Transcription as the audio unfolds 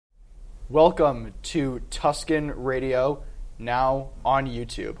Welcome to Tuscan Radio, now on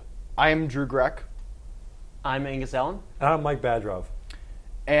YouTube. I am Drew Grech. I'm Angus Allen. And I'm Mike Badrov.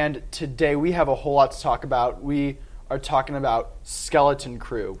 And today we have a whole lot to talk about. We are talking about Skeleton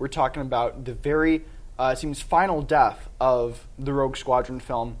Crew. We're talking about the very, it seems, final death of the Rogue Squadron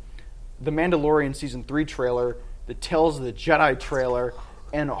film, the Mandalorian Season 3 trailer, the Tales of the Jedi trailer,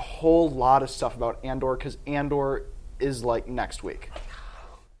 and a whole lot of stuff about Andor, because Andor is like next week.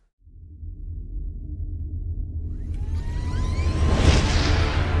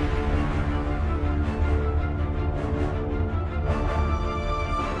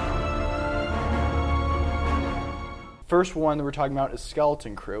 First one that we're talking about is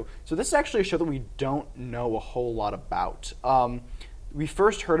Skeleton Crew. So this is actually a show that we don't know a whole lot about. We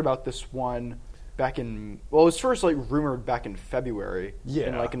first heard about this one back in, well, it was first rumored back in February.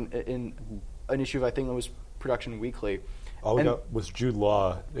 Yeah. In an issue of, I think it was Production Weekly. All we got was Jude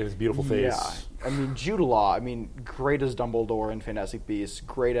Law in his beautiful face. Yeah, Jude Law. Great as Dumbledore in Fantastic Beasts.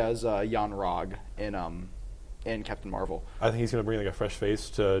 Great as Jan Rog in Captain Marvel. I think he's going to bring a fresh face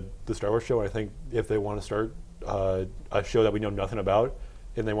to the Star Wars show. I think if they want to start a show that we know nothing about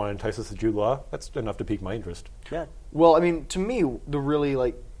and they want to entice us to Jude Law, that's enough to pique my interest. Yeah. Well, to me, the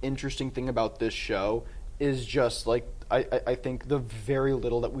really interesting thing about this show is just I think the very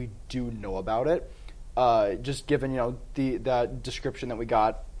little that we do know about it. Just given that description that we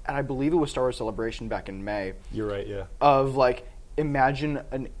got, and I believe it was Star Wars Celebration back in May. You're right, yeah. Of imagine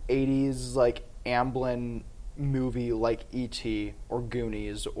an 80s Amblin movie like E.T. or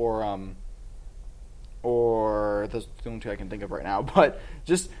Goonies or that's the only two I can think of right now. But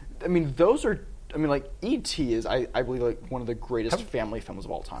just those are E.T. is I believe one of the greatest family films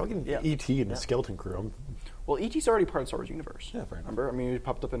of all time. How can E.T. and the Skeleton Crew? Well, E.T.'s already part of the Star Wars universe. Yeah, fair enough. Remember? He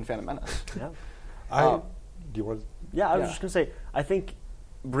popped up in Phantom Menace. Yeah. Do you want? Yeah, I was just gonna say, I think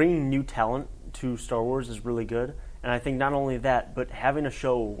bringing new talent to Star Wars is really good, and I think not only that, but having a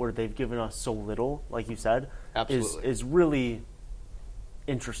show where they've given us so little, like you said, is really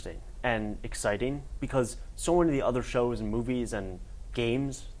interesting and exciting, because so many of the other shows and movies and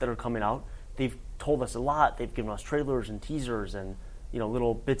games that are coming out, they've told us a lot. They've given us trailers and teasers and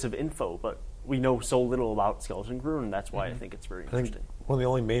little bits of info, but we know so little about Skeleton Crew, and that's why I think it's very interesting. One of the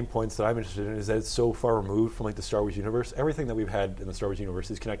only main points that I'm interested in is that it's so far removed from the Star Wars universe. Everything that we've had in the Star Wars universe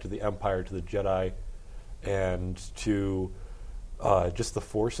is connected to the Empire, to the Jedi, and to just the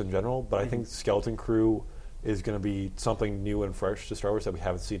Force in general. But I think Skeleton Crew is going to be something new and fresh to Star Wars that we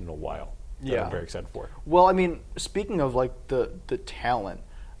haven't seen in a while. That I'm very excited for. Well, speaking of the talent,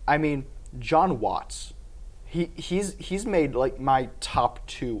 John Watts. He's made my top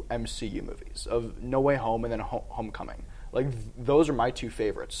two MCU movies of No Way Home and then Homecoming. Those are my two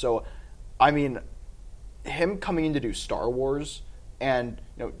favorites. So, him coming in to do Star Wars, and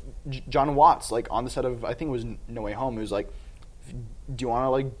John Watts on the set of, I think it was No Way Home, he was do you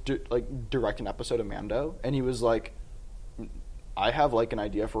want to direct an episode of Mando? And he was I have an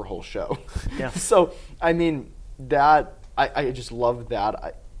idea for a whole show. Yeah. So that I just love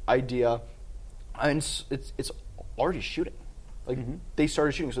that idea. And it's already shooting. They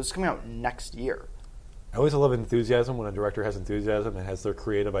started shooting, so it's coming out next year. I always love enthusiasm when a director has enthusiasm and has their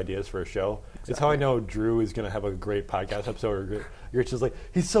creative ideas for a show. Exactly. It's how I know Drew is going to have a great podcast episode. Or you're just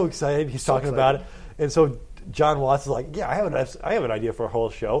he's so excited, he's talking about it. And so John Watts is yeah, I have an idea for a whole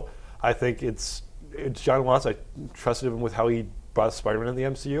show. I think it's John Watts. I trusted him with how he brought Spider-Man in the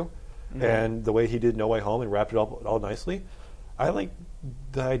MCU and the way he did No Way Home and wrapped it up all nicely. I like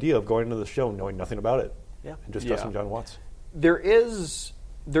the idea of going into the show knowing nothing about it, and just trusting John Watts. There is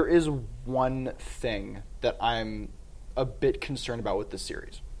one thing that I'm a bit concerned about with this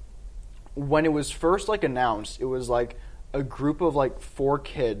series. When it was first announced, it was a group of 4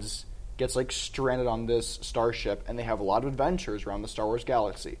 kids gets stranded on this starship, and they have a lot of adventures around the Star Wars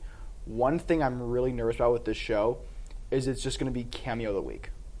galaxy. One thing I'm really nervous about with this show is it's just going to be cameo of the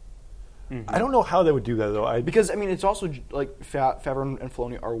week. Mm-hmm. I don't know how they would do that, though. Because, it's also, Favreau and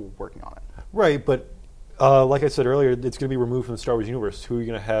Filoni are working on it. Right, but like I said earlier, it's going to be removed from the Star Wars universe. Who are you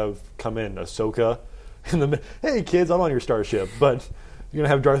going to have come in? Ahsoka? Hey, kids, I'm on your starship. But you're going to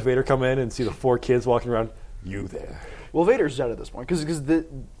have Darth Vader come in and see the 4 kids walking around. You there. Well, Vader's dead at this point, because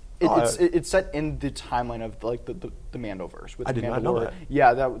it's set in the timeline of, the Mandoverse. With I did not know that.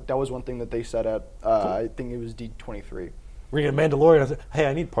 Yeah, that was one thing that they said at, I think it was D23. We're going to Mandalorian. I said, hey,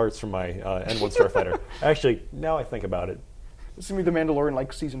 I need parts for my N1 Starfighter. Actually, now I think about it. This is going to be the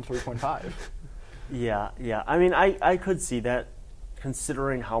Mandalorian season 3.5. Yeah. I could see that,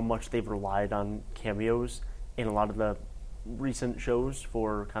 considering how much they've relied on cameos in a lot of the recent shows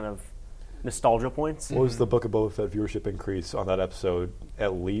for kind of nostalgia points. What was the Book of Boba Fett viewership increase on that episode?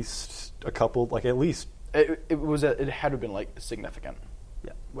 At least a couple, like at least. It had to have been like significant.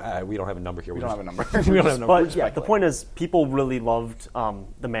 Yeah, we don't have a number here. We don't have a number. We don't have a number. But yeah, the point is, people really loved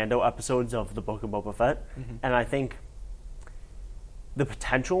the Mando episodes of the Book of Boba Fett, and I think the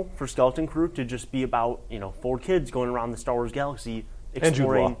potential for Skeleton Crew to just be about 4 kids going around the Star Wars galaxy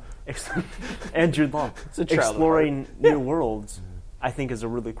exploring and Jude Law exploring new worlds, I think is a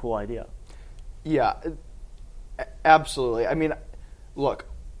really cool idea. Yeah, absolutely. I mean, look,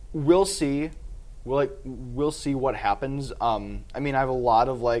 we'll see. We'll see what happens. I mean, I have a lot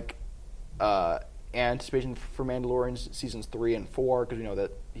of anticipation for Mandalorian seasons 3 and 4 because we know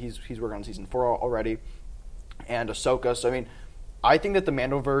that he's working on season 4 already, and Ahsoka. So I mean, I think that the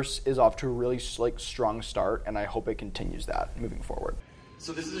Mandoverse is off to a really strong start, and I hope it continues that moving forward.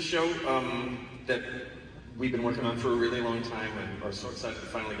 So this is a show that we've been working on for a really long time, and are so excited to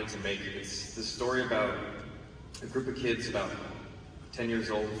finally get to make. It's the story about a group of kids about 10 years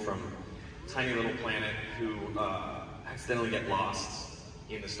old from a tiny little planet who accidentally get lost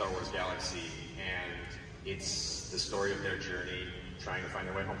in the Star Wars galaxy, and it's the story of their journey trying to find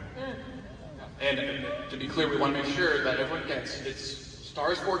their way home. And to be clear, we want to make sure that everyone gets it's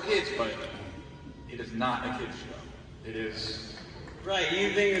stars for kids, but it is not a kids show. It is. Right,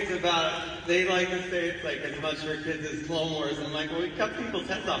 you think it's about, they like to say it's like as much for kids as Clone Wars. I'm like, well, we cut people's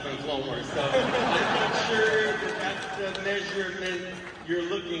heads off in Clone Wars, so I'm not sure that's the measurement you're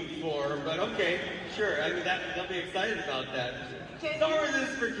looking for, but okay, sure. I mean, they'll be excited about that. Star Wars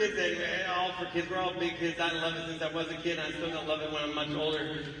is for kids anyway, all for kids. We're all big kids. I love it since I was a kid, and I still gonna love it when I'm much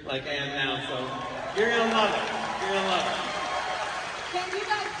older, like I am now, so you're gonna love it. You're gonna love it. Can you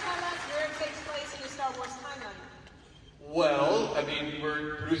guys tell us where it takes place in the Star Wars timeline? Well, I mean,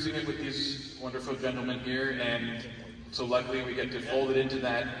 we're producing it with these wonderful gentlemen here, and so luckily we get to fold it into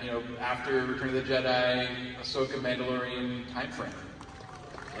that, after Return of the Jedi, Ahsoka, Mandalorian time frame.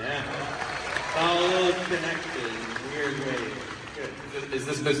 Yeah. All connected in weird ways. Good. Is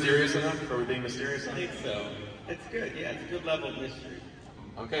this mysterious enough? Are we being mysterious enough? I think so. It's good, yeah, it's a good level of mystery.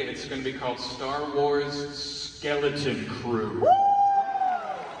 Okay, it's going to be called Star Wars Skeleton Crew.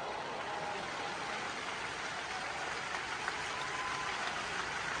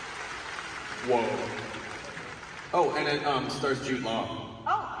 Whoa. Oh, and it stars Jude Law.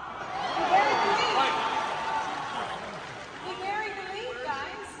 Oh, he buried the lead,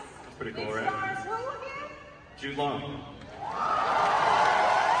 guys. That's pretty cool, it right? Stars who again? Jude Law.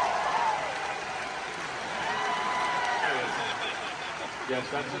 Yes,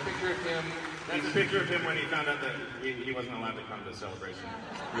 that's a picture of him. That's a picture of him when he found out that he wasn't allowed to come to the celebration.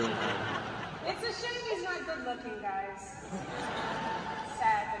 Really bad. It's a shame he's not good looking, guys.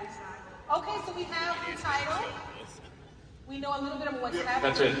 Sad that he's not. Okay, so we have the title. We know a little bit of what's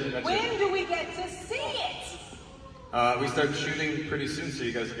happening. That's it. When do we get to see it? We start shooting pretty soon, so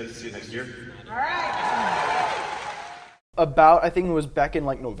you guys will get to see it next year. All right. I think it was back in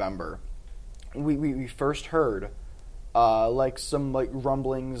November, we first heard some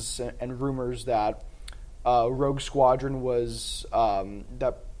rumblings and rumors that Rogue Squadron was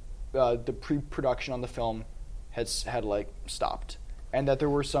the pre-production on the film had stopped, and that there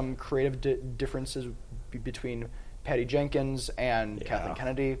were some creative differences between Patty Jenkins and Kathleen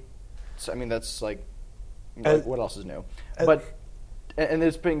Kennedy. So, I mean, that's what else is new? But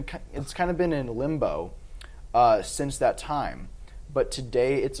it's kind of been in limbo since that time. But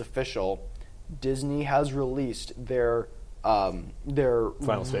today it's official. Disney has released their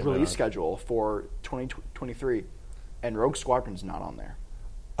release schedule for 2023, and Rogue Squadron's not on there.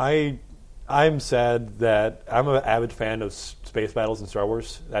 I'm sad that I'm an avid fan of space battles in Star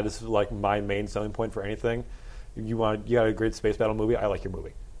Wars. That is my main selling point for anything. You got a great space battle movie, I like your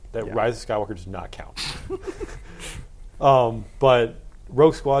movie. Rise of Skywalker does not count. But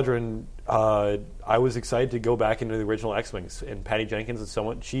Rogue Squadron, I was excited to go back into the original X-Wings, and Patty Jenkins is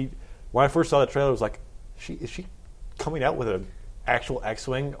someone when I first saw the trailer, I was like, is she coming out with an actual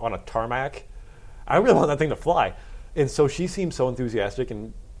X-Wing on a tarmac? I really want that thing to fly. And so she seems so enthusiastic,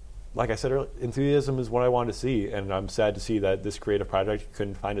 and like I said earlier, enthusiasm is what I wanted to see, and I'm sad to see that this creative project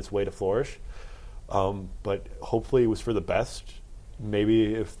couldn't find its way to flourish. But hopefully it was for the best.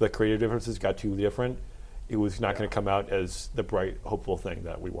 Maybe if the creative differences got too different, it was not going to come out as the bright, hopeful thing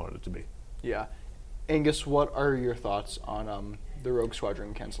that we wanted it to be. Yeah. Angus, what are your thoughts on the Rogue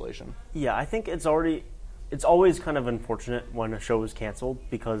Squadron cancellation? Yeah, I think it's always kind of unfortunate when a show is canceled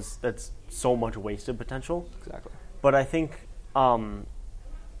because that's so much wasted potential. Exactly. But I think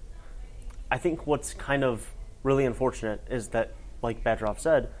what's kind of really unfortunate is that, like Badroff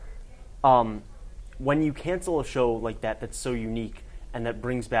said, when you cancel a show like that that's so unique and that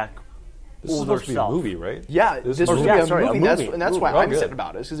brings back This is supposed to be a movie, right? Yeah, this was movie. a Sorry, movie. a movie. That's why I'm good. excited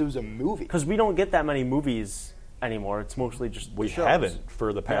about it, because it was a movie. Because we don't get that many movies anymore. It's mostly just We shows. haven't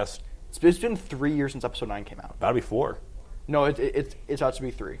for the past. It's been 3 years since episode 9 came out. That'll be 4. No, it's about to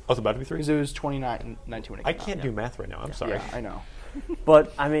be 3. Oh, it's about to be 3? Because it was 2019 when it came out. I can't do math right now. I'm sorry. Yeah, I know.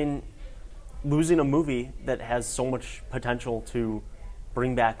 But, I mean, losing a movie that has so much potential to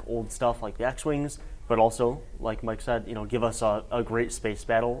bring back old stuff like the X-Wings, but also, like Mike said, give us a great space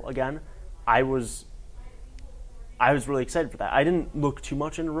battle again. I was really excited for that. I didn't look too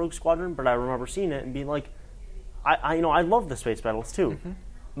much into Rogue Squadron, but I remember seeing it and being like, I love the space battles too. Mm-hmm.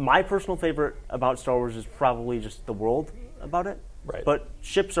 My personal favorite about Star Wars is probably just the world about it. Right. But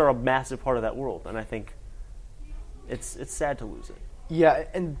ships are a massive part of that world, and I think it's sad to lose it. Yeah,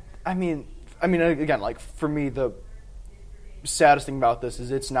 and I mean, again, like for me, the saddest thing about this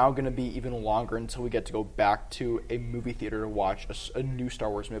is it's now going to be even longer until we get to go back to a movie theater to watch a new Star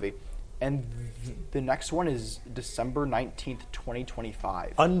Wars movie. And the next one is December 19th,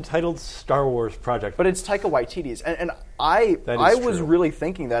 2025. Untitled Star Wars project. But it's Taika Waititi's. And I was true. really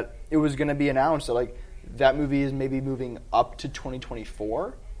thinking that it was going to be announced that, like, that movie is maybe moving up to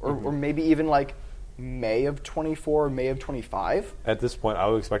 2024 or maybe even, like, May of 24 or May of 25. At this point, I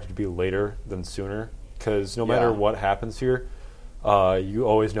would expect it to be later than sooner, because no matter what happens here, you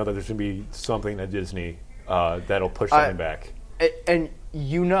always know that there's going to be something at Disney that'll push something back. And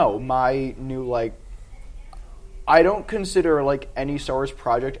my new, like, I don't consider, like, any Star Wars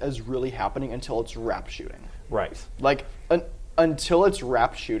project as really happening until it's wrap shooting. Right. Like, until it's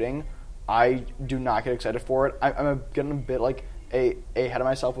wrap shooting, I do not get excited for it. I'm getting a bit, like, ahead of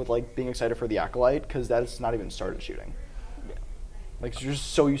myself with, like, being excited for The Acolyte, because that's not even started shooting. Yeah. Like, you're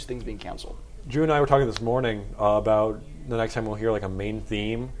just so used to things being canceled. Drew and I were talking this morning about the next time we'll hear, like, a main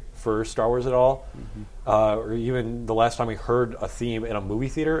theme for Star Wars at all, or even the last time we heard a theme in a movie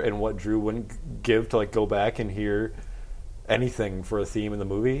theater, and what Drew wouldn't give to, like, go back and hear anything for a theme in the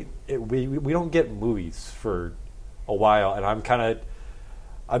movie. We don't get movies for a while, and I'm kind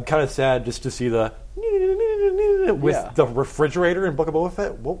of sad just to see the with the refrigerator in Book of Boba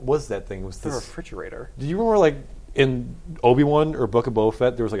Fett. What was that thing? Was the refrigerator? Do you remember, like, in Obi-Wan or Book of Boba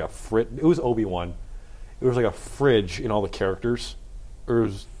Fett, there was like a it was Obi-Wan. It was like a fridge in all the characters. Or it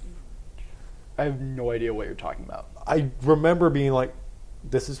was, I have no idea what you're talking about. I remember being like,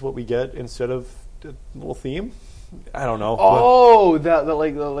 this is what we get instead of the little theme? I don't know. Oh, the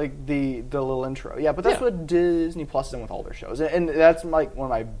little intro. Yeah, but that's what Disney Plus is in with all their shows. And that's, like, one of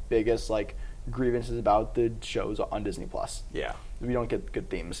my biggest, like, grievances about the shows on Disney Plus. Yeah. We don't get good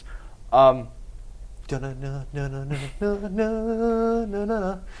themes. I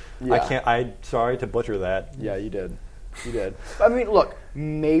Yeah. can't. I'm sorry to butcher that. Yeah, you did. You did. I mean, look,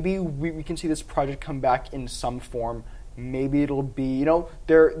 maybe we can see this project come back in some form. Maybe it'll be,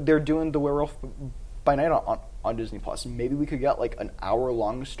 they're doing the Werewolf by Night on Disney Plus. Maybe we could get, like, an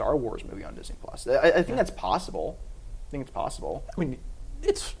hour-long Star Wars movie on Disney Plus. I think that's possible. I think it's possible. I mean,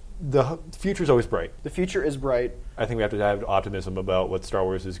 the future's always bright. The future is bright. I think we have to have optimism about what Star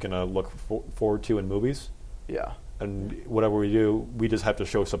Wars is going to look forward to in movies. Yeah. And whatever we do, we just have to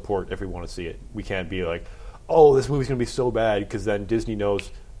show support if we want to see it. We can't be like, oh, this movie's going to be so bad, because then Disney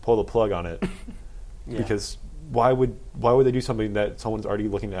knows, pull the plug on it. Because why would they do something that someone's already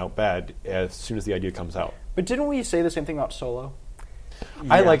looking out bad as soon as the idea comes out? But didn't we say the same thing about Solo?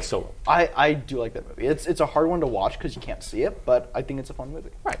 Yeah. I like Solo. I do like that movie. It's a hard one to watch because you can't see it, but I think it's a fun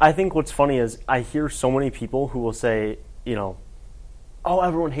movie. Right. I think what's funny is I hear so many people who will say, oh,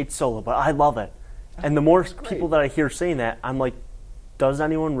 everyone hates Solo, but I love it. And the more people that I hear saying that, I'm like, does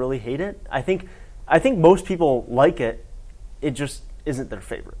anyone really hate it? I think most people like it. It just isn't their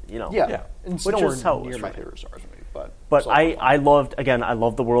favorite, Yeah. And which is how it was my favorite Star Wars movie. But I loved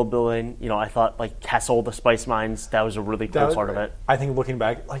the world building. I thought, like, Kessel, the spice mines, that was a really cool part of it. I think looking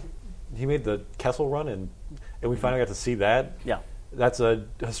back, like, he made the Kessel run, and we finally got to see that. Yeah. That's a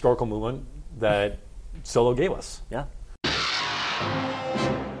historical moment that Solo gave us. Yeah.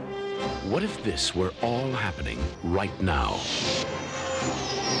 What if this were all happening right now?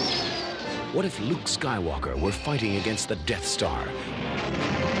 What if Luke Skywalker were fighting against the Death Star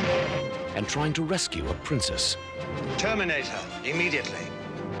and trying to rescue a princess? Terminator, immediately.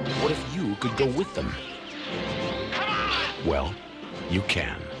 What if you could go with them? Come on! Well, you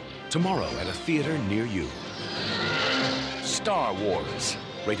can. Tomorrow at a theater near you. Star Wars,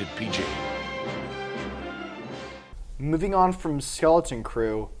 rated PG. Moving on from Skeleton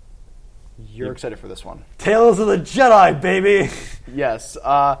Crew, you're excited for this one. Tales of the Jedi, baby! Yes.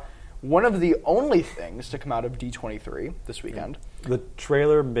 One of the only things to come out of D23 this weekend. The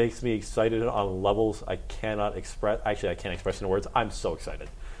trailer makes me excited on levels I cannot express. Actually, I can't express in words. I'm so excited.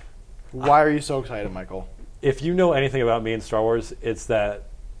 Why are you so excited, Michael? If you know anything about me in Star Wars, it's that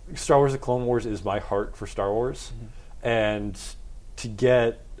Star Wars: The Clone Wars is my heart for Star Wars, and to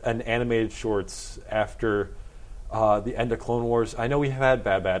get an animated shorts after the end of Clone Wars. I know we have had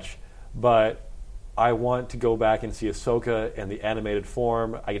Bad Batch, but I want to go back and see Ahsoka in the animated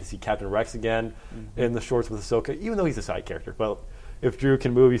form. I get to see Captain Rex again in the shorts with Ahsoka, even though he's a side character. But if Drew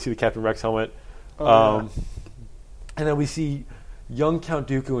can move, you see the Captain Rex helmet. And then we see young Count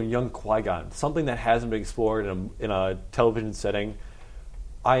Dooku and young Qui-Gon, something that hasn't been explored in a television setting.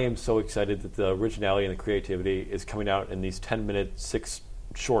 I am so excited that the originality and the creativity is coming out in these 10-minute 6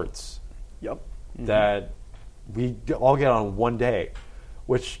 shorts. Yep. That we all get on one day,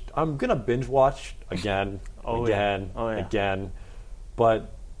 which I'm going to binge watch again, again.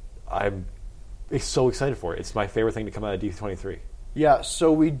 But I'm so excited for it. It's my favorite thing to come out of D23. Yeah,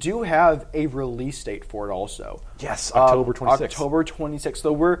 so we do have a release date for it also. Yes, October 26th. October 26th.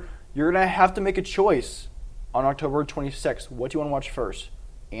 So you're going to have to make a choice on October 26th. What do you want to watch first?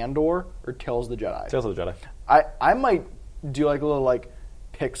 Andor or Tales of the Jedi? Tales of the Jedi. I might do like a little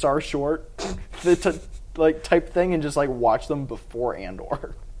Pixar short type thing and just watch them before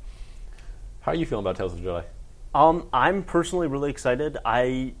Andor. How are you feeling about Tales of the Jedi? I'm personally really excited.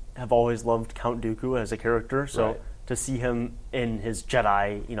 I have always loved Count Dooku as a character, so to see him in his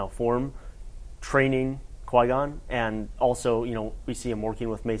Jedi, form, training Qui-Gon, and also, we see him working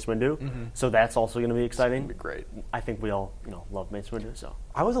with Mace Windu, so that's also going to be exciting. It's going to be great. I think we all, love Mace Windu, so.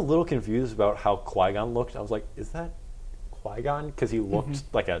 I was a little confused about how Qui-Gon looked. I was like, is that Qui-Gon? Because he looked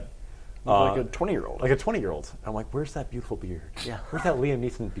like a 20-year-old. Like a 20-year-old. I'm like, where's that beautiful beard? Yeah. Where's that Liam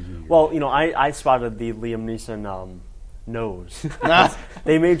Neeson beard? Well, I spotted the Liam Neeson nose.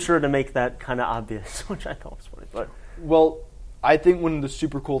 They made sure to make that kind of obvious, which I thought was funny. But well, I think one of the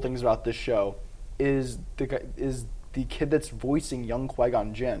super cool things about this show is the kid that's voicing young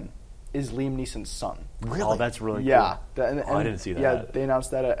Qui-Gon Jinn is Liam Neeson's son. Really? Oh, that's really cool. Yeah. I didn't see that. Yeah, they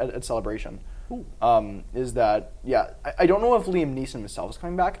announced that at Celebration. Is that, I don't know if Liam Neeson himself is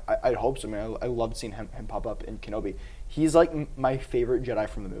coming back. I'd hope so. I mean, I loved seeing him pop up in Kenobi. He's my favorite Jedi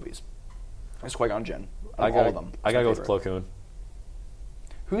from the movies. It's Qui-Gon Jinn. All of them. I gotta go with Plo Koon.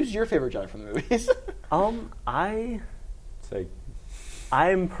 Who's your favorite Jedi from the movies?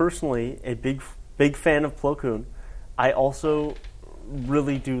 I'm personally a big fan of Plo Koon. I also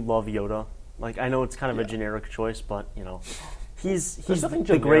really do love Yoda. I know it's kind of a generic choice, but he's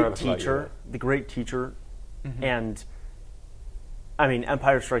the great teacher. The great teacher, and I mean,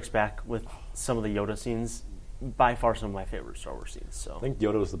 Empire Strikes Back with some of the Yoda scenes, by far some of my favorite Star Wars scenes. So I think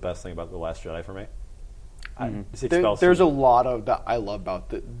Yoda was the best thing about The Last Jedi for me. There's a lot of that I love about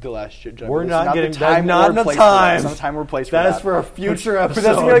the Last Jedi. We're not getting time. Not enough time. It's not time or place for that. That is for a future episode.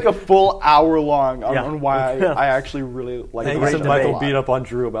 That's gonna be a full hour long on why I actually really like. Thanks to Michael beat up on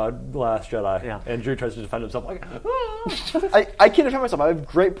Drew about The Last Jedi, and Drew tries to defend himself I can't defend myself. I have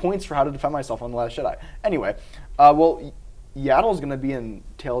great points for how to defend myself on The Last Jedi. Anyway, Yaddle's going to be in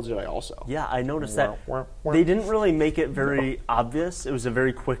Tales of the Jedi also. Yeah, I noticed that. They didn't really make it very obvious. It was a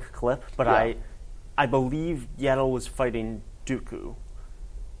very quick clip, but I believe Yaddle was fighting Dooku.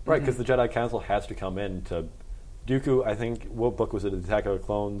 Right, because the Jedi Council has to come in to... Dooku, I think, what book was it? Attack of the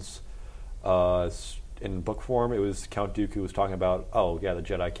Clones. In book form, it was Count Dooku was talking about, the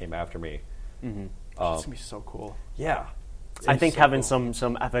Jedi came after me. It's going to be so cool. Yeah. I think having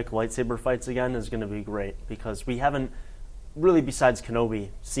some epic lightsaber fights again is going to be great, because we haven't really, besides Kenobi,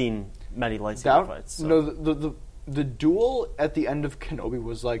 seen many lightsaber fights. So. No, the duel at the end of Kenobi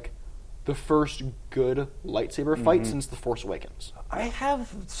was the first good lightsaber fight since The Force Awakens. I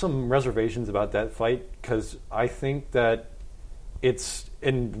have some reservations about that fight because I think that it's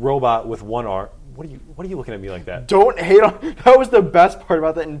in robot with one arm. What are you looking at me like that? Don't hate on. That was the best part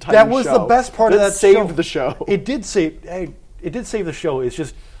about that entire show. That was the best part of that saved the show. It did save the show. It's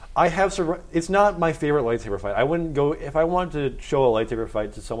just it's not my favorite lightsaber fight. I wouldn't go if I wanted to show a lightsaber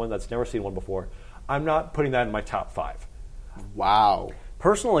fight to someone that's never seen one before. I'm not putting that in my top 5. Wow.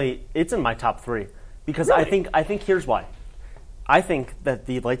 Personally, it's in my top 3 because really? I think here's why. I think that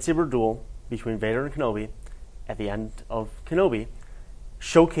the lightsaber duel between Vader and Kenobi at the end of Kenobi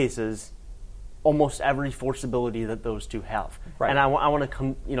showcases almost every Force ability that those two have. Right. And I want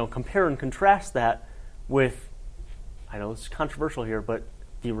to compare and contrast that with, I know this is controversial here, but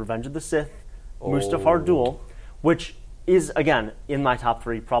the Revenge of the Sith Mustafar duel, which is, again, in my top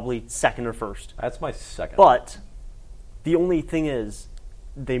 3, probably second or first. That's my second. But the only thing is,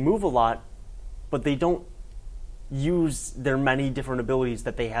 they move a lot, but they don't use their many different abilities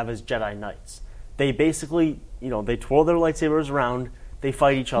that they have as Jedi Knights. They basically, they twirl their lightsabers around, they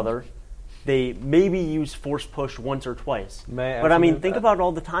fight each other, they maybe use Force Push once or twice. But I mean, think about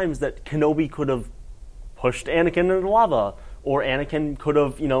all the times that Kenobi could have pushed Anakin into lava, or Anakin could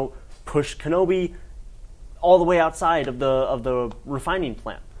have, pushed Kenobi all the way outside of the refining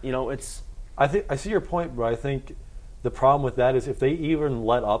plant. It's. I see your point, but I think the problem with that is if they even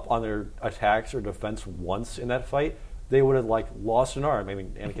let up on their attacks or defense once in that fight, they would have lost an arm. I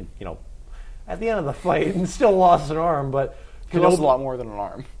mean, Anakin, at the end of the fight, and still lost an arm, but he lost a lot more than an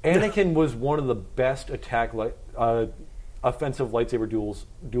arm. Anakin was one of the best offensive lightsaber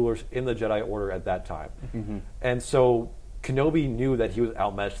duelers in the Jedi Order at that time, and so Kenobi knew that he was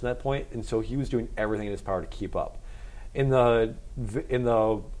outmatched at that point, and so he was doing everything in his power to keep up. In the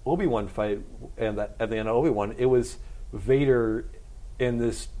Obi-Wan fight, and at the end of Obi-Wan, it was Vader in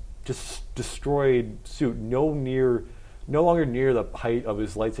this just destroyed suit, no longer near the height of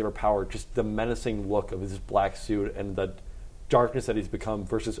his lightsaber power, just the menacing look of his black suit and the darkness that he's become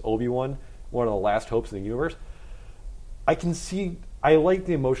versus Obi-Wan, one of the last hopes in the universe. I like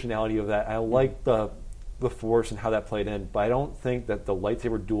the emotionality of that. I like the Force and how that played in, but I don't think that the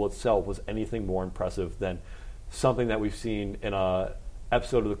lightsaber duel itself was anything more impressive than something that we've seen in a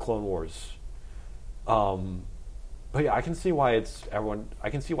episode of the Clone Wars. But yeah, I can see why it's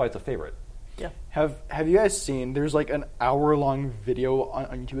a favorite. Yeah. Have you guys seen? There's an hour-long video on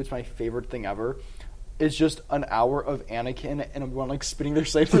YouTube. It's my favorite thing ever. It's just an hour of Anakin and everyone spinning their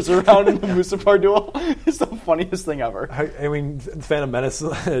sabers around in the Mustafar duel. It's the funniest thing ever. I mean, Phantom Menace.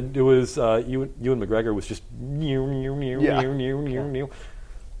 It was Ewan McGregor was just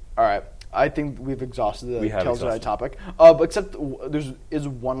All right. I think we've exhausted the Tales of the Jedi topic. But except there's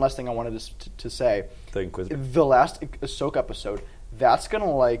one last thing I wanted to say. The Inquisitor. The last Ahsoka episode, that's gonna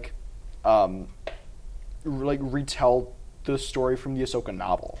retell the story from the Ahsoka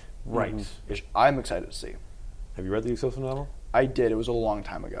novel. Right. Which I'm excited to see. Have you read the Ahsoka novel? I did. It was a long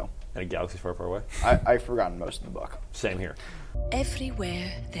time ago. In a galaxy far, far away? I've forgotten most of the book. Same here.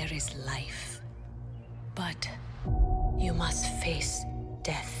 Everywhere there is life, but you must face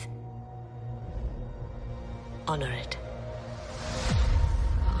death. Honor it.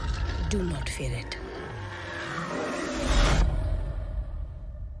 Do not fear it.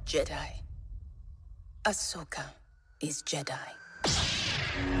 Jedi. Ahsoka is Jedi.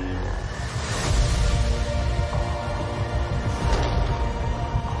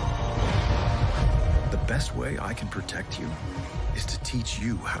 The best way I can protect you is to teach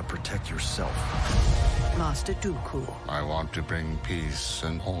you how to protect yourself. Master Dooku. I want to bring peace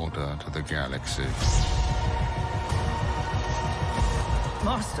and order to the galaxy.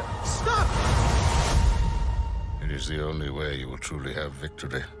 Master, stop! It is the only way you will truly have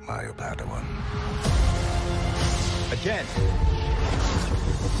victory, my Padawan. Again.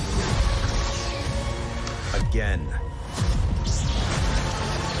 Again.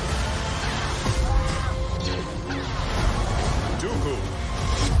 Dooku,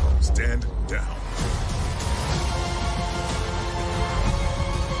 stand down.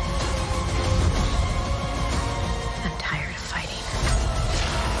 I'm tired of fighting.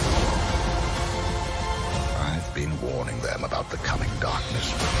 I've been warning them about the coming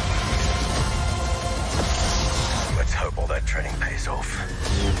darkness. Let's hope all that training pays off.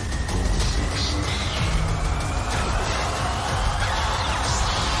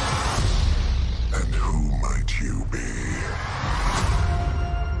 And who might you be?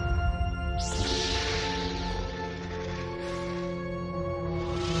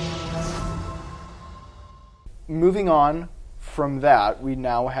 Moving on from that, we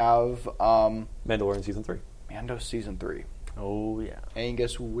now have Mandalorian Season 3. Mando Season 3. Oh, yeah.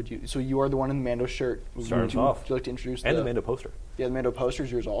 Angus, so you are the one in the Mando shirt. Start us off. Would you like to introduce the Mando poster? Yeah, the Mando poster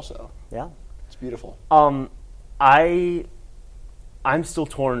is yours also. Yeah. It's beautiful. I'm still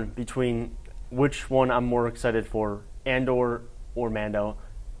torn between which one I'm more excited for, Andor or Mando.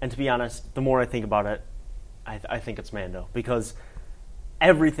 And to be honest, the more I think about it, I think it's Mando. Because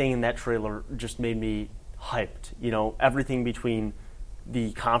everything in that trailer just made me hyped. Everything between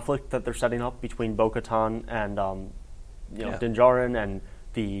the conflict that they're setting up between Bo-Katan and Din Djarin, and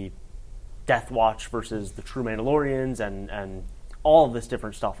the Death Watch versus the true Mandalorians, and all of this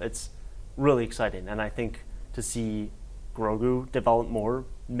different stuff. It's really exciting, and I think to see Grogu develop more,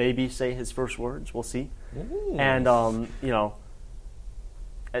 maybe say his first words, we'll see. Ooh. And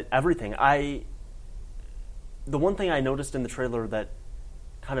everything. The one thing I noticed in the trailer that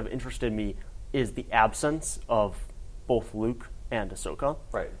kind of interested me is the absence of both Luke and Ahsoka.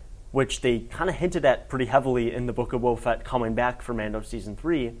 Right. Which they kind of hinted at pretty heavily in the Book of Boba Fett coming back for Mando Season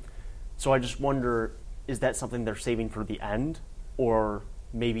 3. So I just wonder, is that something they're saving for the end? Or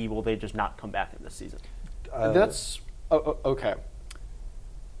maybe will they just not come back in this season? That's... okay.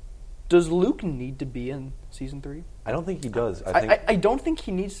 Does Luke need to be in season 3? I don't think he does. I don't think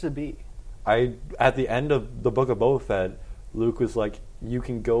he needs to be. At the end of the Book of Boba Fett, Luke was like, "You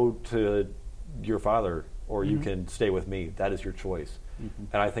can go to your father, or you can stay with me. That is your choice."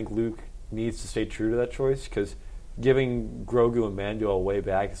 And I think Luke needs to stay true to that choice, because giving Grogu and Mando a way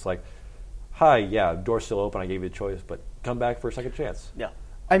back, it's like, "Hi, yeah, door's still open. I gave you a choice, but come back for a second chance." Yeah,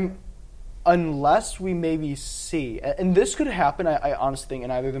 unless we maybe see, and this could happen, I honestly think,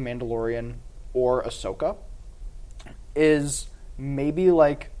 in either The Mandalorian or Ahsoka, is maybe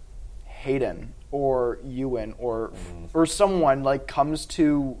like Hayden or Ewan or someone like comes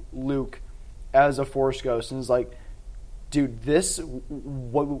to Luke as a Force ghost and is like, "Dude,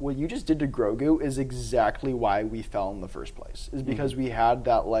 what you just did to Grogu is exactly why we fell in the first place. Is because we had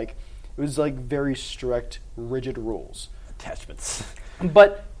that, like, it was like very strict, rigid rules, attachments."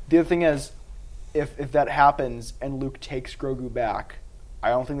 But the other thing is, if that happens and Luke takes Grogu back, I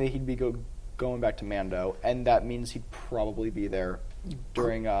don't think that he'd be going back to Mando, and that means he'd probably be there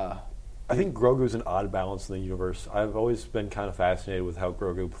during. I think Grogu's an odd balance in the universe. I've always been kind of fascinated with how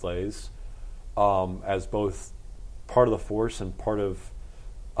Grogu plays, as both part of the Force and part of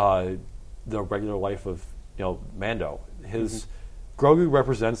the regular life of Mando. His Grogu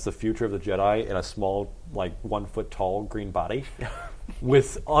represents the future of the Jedi in a small, like 1 foot tall green body,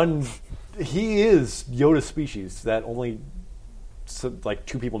 he is Yoda's species that only like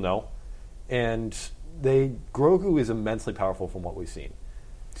 2 people know, and Grogu is immensely powerful from what we've seen.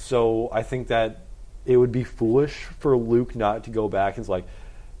 So I think that it would be foolish for Luke not to go back and like,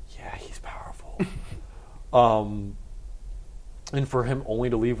 yeah, he's powerful. And for him only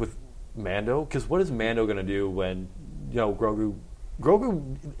to leave with Mando, because what is Mando going to do when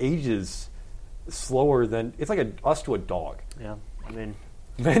Grogu ages slower than, it's like us to a dog. Yeah, I mean,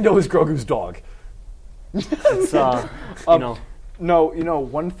 Mando is Grogu's dog. It's No,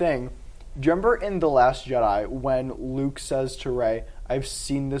 one thing. Do you remember in The Last Jedi when Luke says to Rey, "I've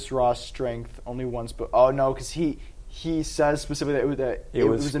seen this raw strength only once," but because he says specifically that it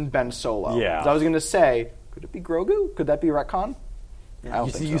was in Ben Solo. Yeah. So I was going to say, could it be Grogu? Could that be retcon? Yeah. I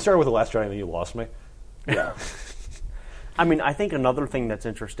don't think so. You started with The Last Jedi and then you lost me. Yeah. I mean, I think another thing that's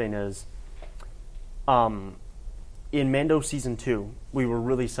interesting is, in Mando Season 2, we were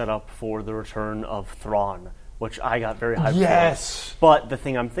really set up for the return of Thrawn, which I got very hyped for. But the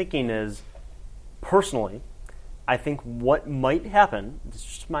thing I'm thinking is, personally, I think what might happen, this is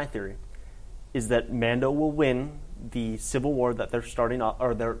just my theory, is that Mando will win the civil war that they're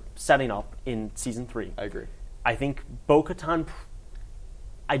setting up in Season 3. I agree. I think Bo-Katan,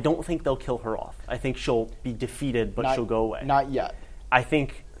 I don't think they'll kill her off. I think she'll be defeated, but she'll go away. Not yet. I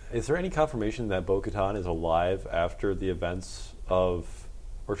think... Is there any confirmation that Bo-Katan is alive after the events of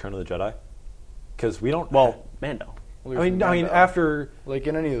Return of the Jedi? Because we don't... Well, Mando. I mean, after... Like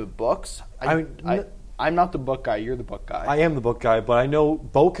in any of the books? I'm not the book guy. You're the book guy. I am the book guy, but I know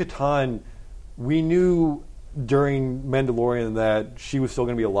Bo-Katan, we knew during Mandalorian that she was still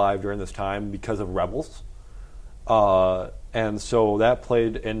going to be alive during this time because of Rebels. And so that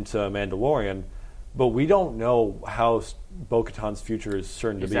played into Mandalorian, but we don't know how Bo-Katan's future is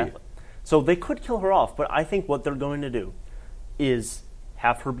certain to be. So they could kill her off, but I think what they're going to do is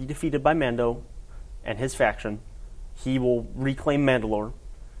have her be defeated by Mando and his faction. He will reclaim Mandalore,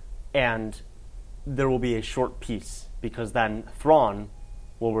 and there will be a short peace, because then Thrawn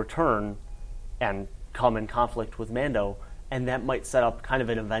will return and come in conflict with Mando, and that might set up kind of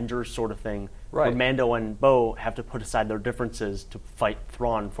an Avengers sort of thing, where Mando and Bo have to put aside their differences to fight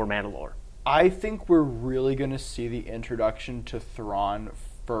Thrawn for Mandalore. I think we're really going to see the introduction to Thrawn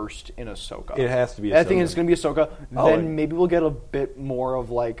first in Ahsoka. It has to be Ahsoka. I think it's going to be Ahsoka. Then maybe we'll get a bit more of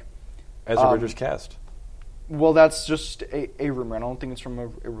like... Ezra Bridger's cast. Well, that's just a rumor. I don't think it's from a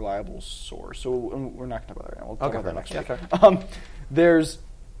reliable source. So we're not going to go there. We'll talk about that next week. There's...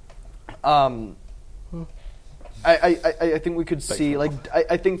 I think we could see...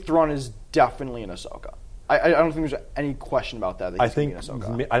 I think Thrawn is definitely in Ahsoka. I don't think there's any question about that. I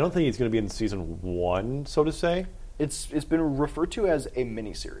don't think he's going to be in season 1, so to say. It's been referred to as a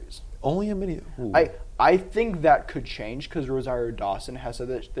miniseries. Only a mini. Ooh. I think that could change because Rosario Dawson has said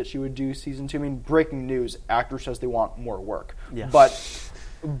that she would do season 2. I mean, breaking news: actor says they want more work. Yeah.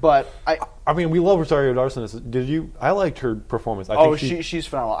 But I mean, we love Rosario Dawson. Did you? I liked her performance. She's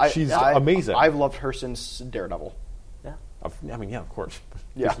phenomenal. She's amazing. I've loved her since Daredevil. Yeah. I mean, yeah, of course.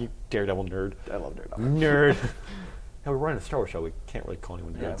 Yeah. You Daredevil nerd. I love Daredevil. Nerd. We're running a Star Wars show. We can't really call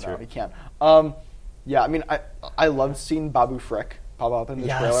anyone nerds here. We can't. Yeah, I mean, I loved seeing Babu Frick pop up in the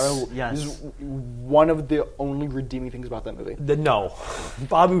trailer. Yes. This is one of the only redeeming things about that movie. No.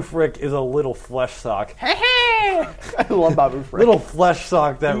 Babu Frick is a little flesh sock. I love Babu Frick. Little flesh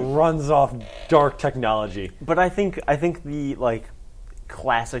sock that runs off dark technology. But I think the like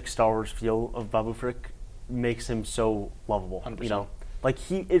classic Star Wars feel of Babu Frick makes him so lovable. 100%. You know, like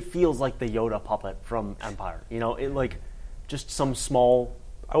it feels like the Yoda puppet from Empire. You know, it like just some small,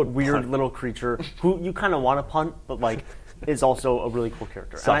 weird little creature who you kind of want to punt, but like is also a really cool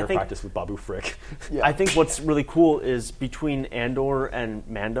character. Soccer and I think, practice with Babu Frick. Yeah. I think what's really cool is between Andor and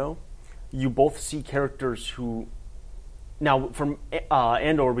Mando, you both see characters who. Now, from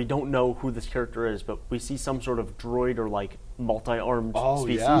Andor, we don't know who this character is, but we see some sort of droid or like multi-armed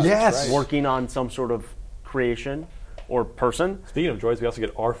species working on some sort of creation or person. Speaking of droids, we also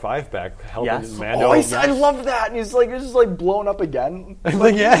get R5 back helping Mando. Oh, I love that. And he's just blown up again.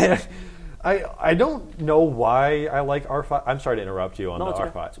 Like, yeah. I don't know why I like R5. I'm sorry to interrupt you on the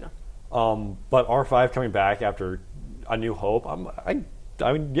R5. Okay. But R5 coming back after A New Hope, I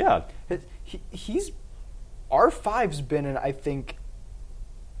mean, yeah. He's R5's been in, I think,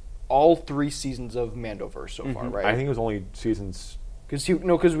 all 3 seasons of Mandoverse so far, right? I think it was only seasons.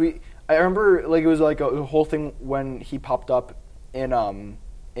 I remember like it was like a whole thing when he popped up in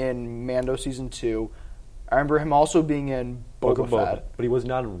Mando season 2. I remember him also being in Boba Fett, but he was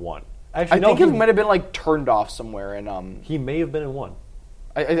not in 1. Actually, I think he might have been like turned off somewhere in. He may have been in 1.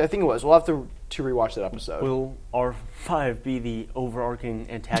 I think it was. We'll have to rewatch that episode. Will R5 be the overarching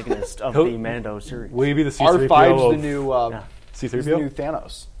antagonist of the Mando series? Will he be the C-3PO R5's the new C-3PO? He's the new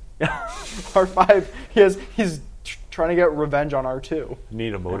Thanos. R5, he's trying to get revenge on R2.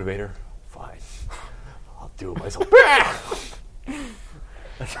 Need a motivator? Fine. I'll do it myself.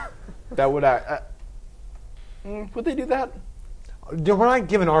 That would would they do that? We're not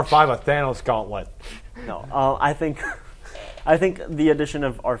giving R5 a Thanos gauntlet. No, I think the addition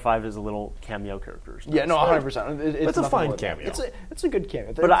of R5 is a little cameo character. Yeah, no, 100%. It's a fine cameo. It's a good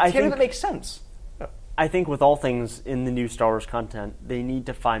cameo. But I think that makes sense. I think with all things in the new Star Wars content, they need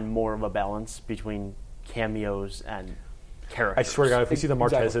to find more of a balance between cameos and characters. I swear to God, if we see the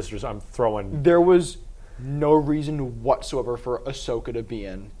Marquez sisters, I'm throwing. There was no reason whatsoever for Ahsoka to be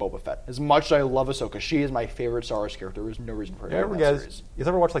in Boba Fett. As much as I love Ahsoka, she is my favorite Star Wars character. There was no reason for her to be in that series. You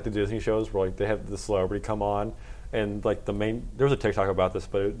ever watch like the Disney shows where like they have the celebrity come on and like there was a TikTok about this,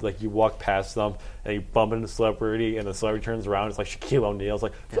 but like you walk past them and you bump into the celebrity and the celebrity turns around, it's like Shaquille O'Neal. It's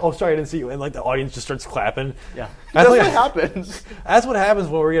like, oh sorry, I didn't see you, and like the audience just starts clapping. Yeah, that's what happens. That's what happens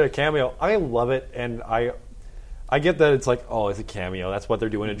when we get a cameo. I love it, and I get that it's like, oh, it's a cameo. That's what they're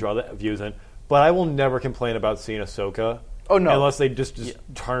doing to draw the views in. But I will never complain about seeing Ahsoka. Oh no, unless they just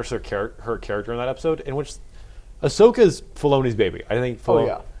tarnish her character in that episode, in which Ahsoka is Filoni's baby. I think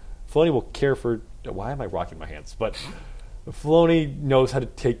Filoni will care for. Why am I rocking my hands? But Filoni knows how to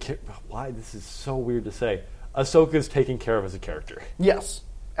take care. Why? This is so weird to say. Ahsoka's taken care of as a character. Yes,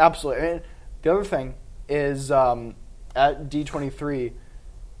 absolutely. And the other thing is at D23,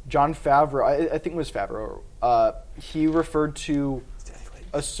 Jon Favreau, I think it was Favreau, he referred to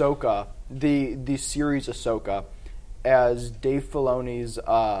Ahsoka, the series Ahsoka, as Dave Filoni's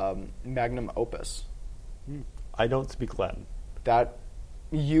magnum opus. I don't speak Latin. That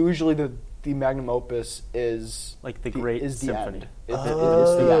usually the magnum opus is like the great symphony. It is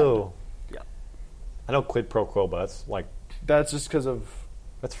the end. Yeah. I know quid pro quo, but that's just because of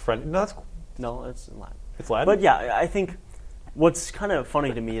that's French. No, it's in Latin. It's Latin. But yeah, I think what's kind of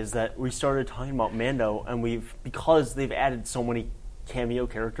funny to me is that we started talking about Mando, and because they've added so many cameo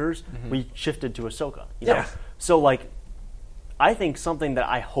characters, we shifted to Ahsoka. You know? So like, I think something that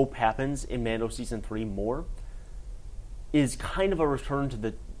I hope happens in Mando season 3 more is kind of a return to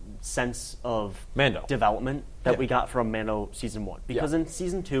the sense of Mando development that we got from Mando season 1, because in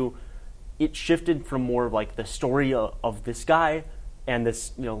season 2 it shifted from more of like the story of this guy and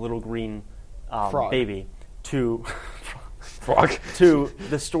this little green baby to to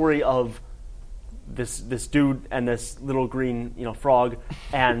the story of this dude and this little green frog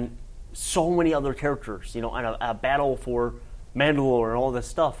and so many other characters, and a battle for Mandalore and all this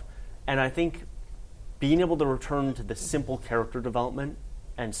stuff. And I think being able to return to the simple character development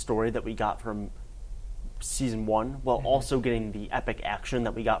and story that we got from season 1 while also getting the epic action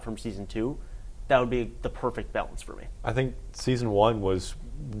that we got from season 2, that would be the perfect balance for me. I think season 1 was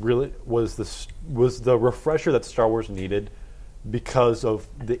the refresher that Star Wars needed because of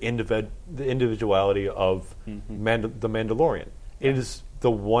the individuality of the Mandalorian. It is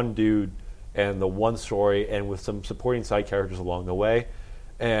the one dude and the one story, and with some supporting side characters along the way,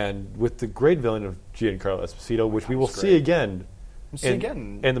 and with the great villain of Giancarlo Esposito, which we will see again. In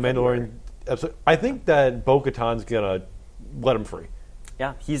the Mandalorian episode. I think that Bo-Katan's gonna let him free.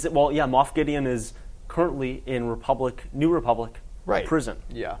 Yeah, Moff Gideon is currently in New Republic prison.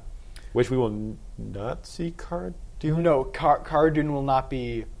 Yeah, Which we will not see Cara Dune? No, Cara Dune will not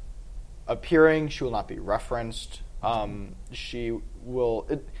be appearing. She will not be referenced. She will...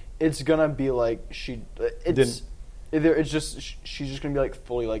 It's gonna be like she's just gonna be like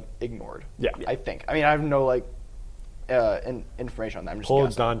fully like ignored. Yeah, I think. I mean, I have no like information on that. I'm just Pull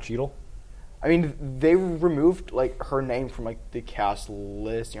guessing. Don Cheadle. I mean, they removed like her name from like the cast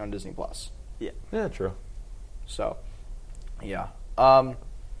listing on Disney Plus. Yeah, true. So, yeah. I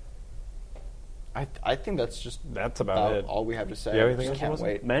think that's about it. All we have to say. Yeah, anything I else? can't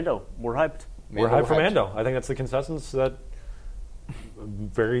wait. Mando, we're hyped. We're hyped for Mando. I think that's the consensus that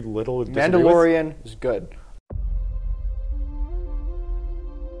very little disagree Mandalorian with. is good.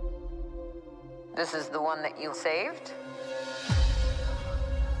 This is the one that you saved?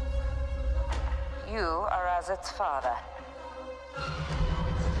 You are as its father.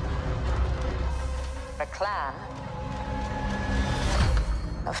 A clan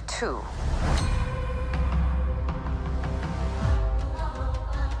of 2.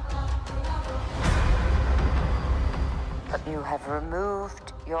 But you have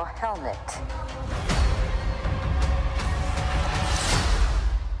removed your helmet.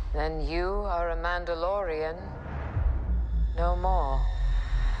 Then you are a Mandalorian no more.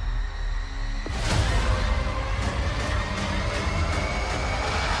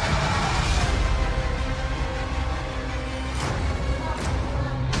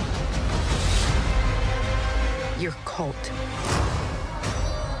 Your cult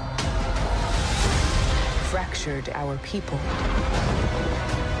fractured our people.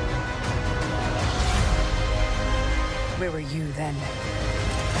 Where were you then?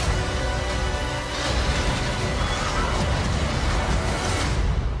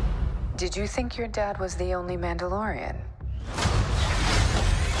 Did you think your dad was the only Mandalorian?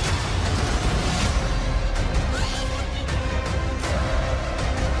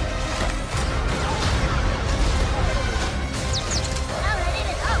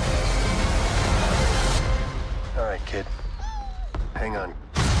 All right, kid. Hang on.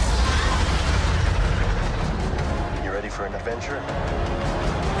 You ready for an adventure?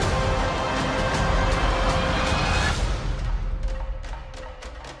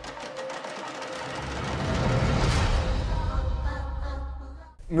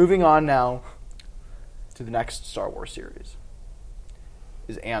 Moving on now to the next Star Wars series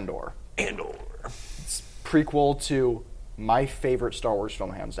is Andor. It's prequel to my favorite Star Wars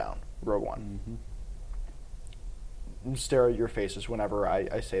film, hands down, Rogue One. Stare at your faces whenever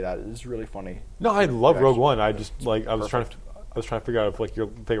I say that. It's really funny. No, I love Rogue One. I just like I was trying to figure out if like your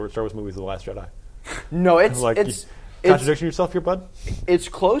favorite Star Wars movie is The Last Jedi. No, it's contradicting yourself here, bud. It's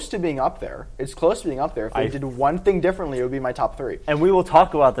close to being up there. If they did one thing differently, it would be my top 3. And we will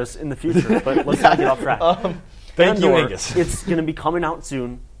talk about this in the future, but let's not get off track. Thank you, Angus. It's going to be coming out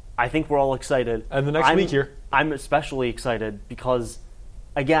soon. I think we're all excited. And the next week here. I'm especially excited because,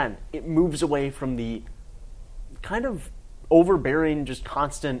 again, it moves away from the kind of overbearing, just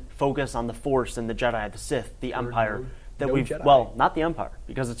constant focus on the Force and the Jedi, the Sith, the Empire. Jedi. Well, not the Empire,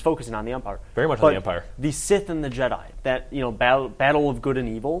 because it's focusing on the Empire. Very much on the Empire. The Sith and the Jedi, that battle of good and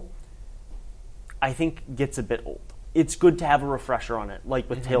evil, I think gets a bit old. It's good to have a refresher on it, like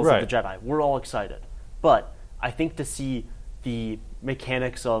with Tales of the Jedi. We're all excited, but I think to see the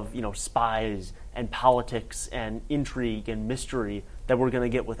mechanics of spies and politics and intrigue and mystery that we're going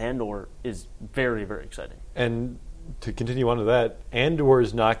to get with Andor is very, very exciting. And to continue on to that, Andor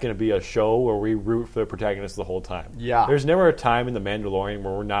is not going to be a show where we root for the protagonist the whole time. Yeah. There's never a time in The Mandalorian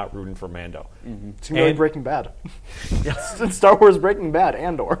where we're not rooting for Mando. It's going to be like Breaking Bad. It's Star Wars Breaking Bad,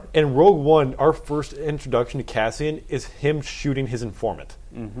 Andor. In Rogue One, our first introduction to Cassian is him shooting his informant.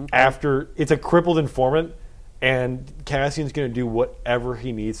 After it's a crippled informant, and Cassian's going to do whatever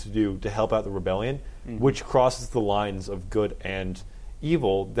he needs to do to help out the rebellion, which crosses the lines of good and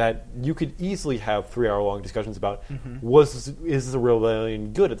evil that you could easily have 3-hour-long discussions about. Is the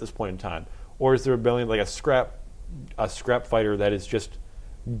rebellion good at this point in time, or is the rebellion like a scrap fighter that is just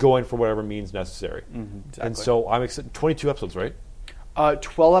going for whatever means necessary? Exactly. And so I'm excited. 22 episodes, right?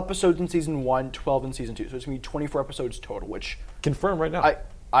 12 episodes in season 1, 12 in season 2, so it's going to be 24 episodes total. Which confirm right now.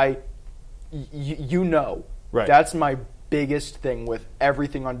 Right. That's my biggest thing with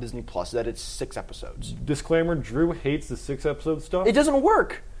everything on Disney Plus, that it's 6 episodes. Disclaimer, Drew hates the 6-episode stuff. It doesn't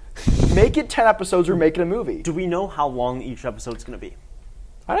work. Make it 10 episodes or make it a movie. Do we know how long each episode's going to be?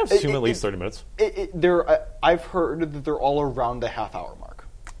 I'd assume at least 30 minutes. I've heard that they're all around the half-hour mark.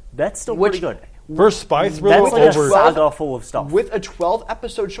 That's still pretty good. For a spy thriller, that's like a saga full of stuff. With a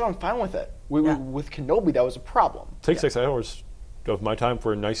 12-episode show, I'm fine with it. With Kenobi, that was a problem. Take 6 hours of my time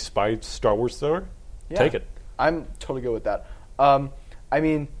for a nice spy Star Wars thriller. Yeah. Take it. I'm totally good with that. I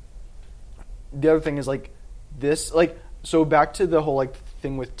mean, the other thing is like this, like so back to the whole like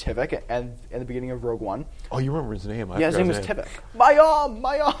thing with Tivik and at the beginning of Rogue One. Oh, you remember his name? His name was Tivik. My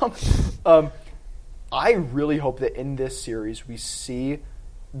I really hope that in this series we see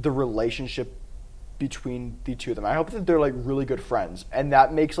the relationship between the two of them. I hope that they're like really good friends, and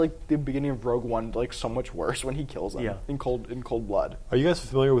that makes like the beginning of Rogue One like so much worse when he kills them in cold blood. Are you guys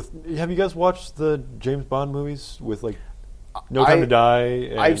familiar with? Have you guys watched the James Bond movies with like No Time to Die?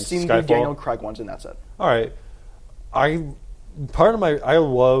 And I've seen Skyfall? the Daniel Craig ones, and that's it. All right, I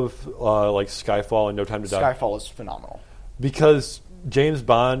love like Skyfall and No Time to Die. Skyfall is phenomenal because James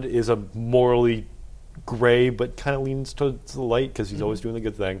Bond is a morally gray, but kind of leans towards the light because he's always doing the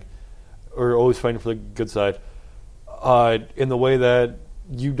good thing, or always fighting for the good side. In the way that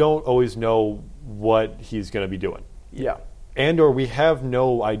you don't always know what he's going to be doing. Yeah. And or we have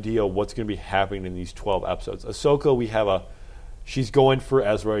no idea what's going to be happening in these 12 episodes. Ahsoka, she's going for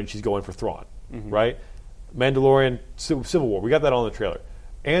Ezra and she's going for Thrawn, right? Mandalorian, Civil War, we got that on the trailer.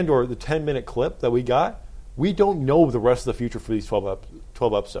 And or the 10-minute clip that we got, we don't know the rest of the future for these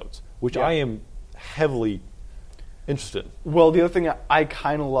 12 episodes, which I am heavily interested. Well, the other thing I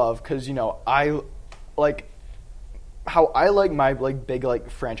kind of love, because I like how I like my like big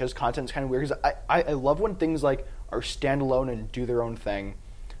like franchise content is kind of weird, because I love when things like are standalone and do their own thing,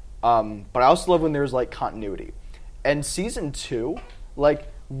 but I also love when there's like continuity. And season 2, like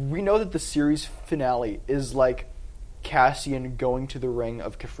we know that the series finale is like Cassian going to the ring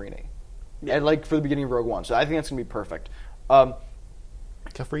of Kafrini, and like for the beginning of Rogue One, so I think that's gonna be perfect.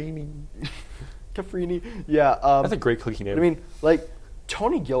 Kafrini, yeah. That's a great cookie name. I mean, like,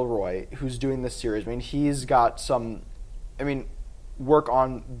 Tony Gilroy, who's doing this series, I mean, he's got some, work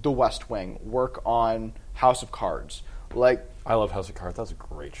on The West Wing, work on House of Cards. Like, I love House of Cards. That's a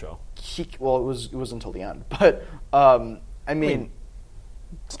great show. It was until the end. But,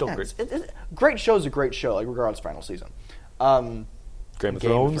 still great. Great show is a great show, like, regardless of final season. Game of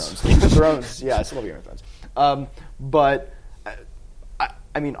Thrones. Game of Thrones. Yeah, I still love Game of Thrones. But,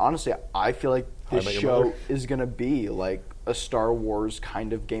 honestly, I feel like this show is going to be like a Star Wars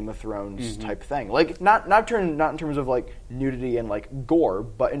kind of Game of Thrones type thing. Like not in terms of like nudity and like gore,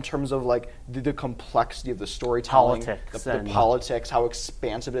 but in terms of like the complexity of the storytelling, the politics, how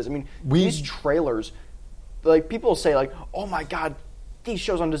expansive it is. These trailers, like people say like, "Oh my god, these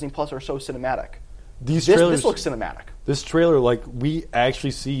shows on Disney Plus are so cinematic." This looks cinematic. This trailer, like, we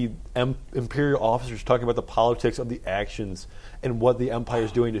actually see Imperial officers talking about the politics of the actions and what the Empire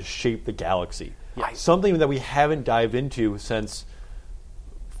is doing to shape the galaxy. Yeah. Something that we haven't dived into since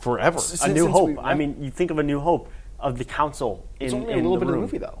forever. A New Hope. You think of A New Hope, of the Council in the room. It's only a little bit of the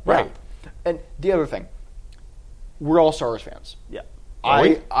movie, though. Right. And the other thing, we're all Star Wars fans. Yeah.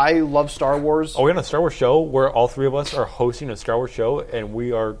 I love Star Wars. Are we on a Star Wars show where all three of us are hosting a Star Wars show, and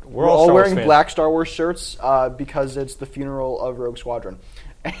we're all Star Wars wearing fans? Black Star Wars shirts because it's the funeral of Rogue Squadron.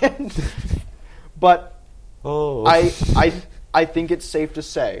 But I think it's safe to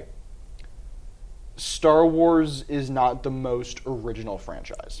say Star Wars is not the most original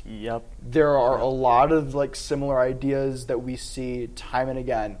franchise. Yep. There are a lot of like similar ideas that we see time and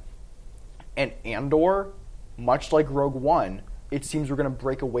again. And Andor, much like Rogue One, it seems we're going to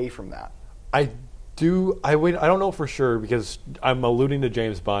break away from that. I don't know for sure because I'm alluding to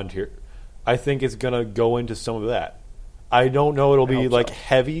James Bond here. I think it's going to go into some of that. I don't know it'll be like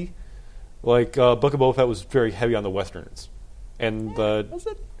heavy. Like Book of Boba Fett was very heavy on the westerns. And was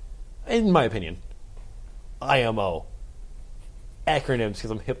it? In my opinion. IMO. Acronyms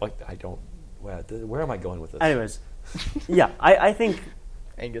because I'm hip like I don't. Where am I going with this? Anyways, yeah, I think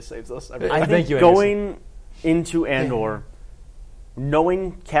Angus saves us. I think going into Andor,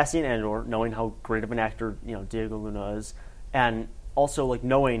 knowing Cassian Andor, knowing how great of an actor Diego Luna is, and also like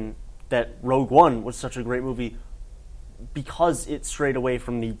knowing that Rogue One was such a great movie because it strayed away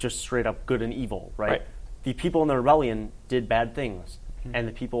from the just straight up good and evil, right? The people in the rebellion did bad things, and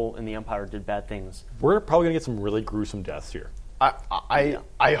the people in the Empire did bad things. We're probably going to get some really gruesome deaths here. I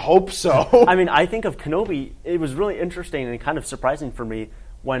hope so. I think of Kenobi. It was really interesting and kind of surprising for me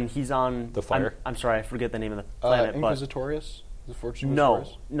when he's on the fire. I'm sorry, I forget the name of the planet. Inquisitorius? The Fortune No,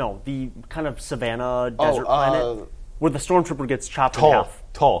 the kind of savannah desert planet where the stormtrooper gets chopped in half.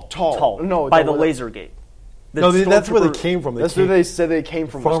 Tall. No, by the laser gate. That's where they came from. Where they said they came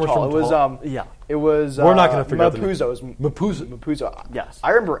from. Was Tall. It was It was. We're not going to figure out Mapuzo. Yes.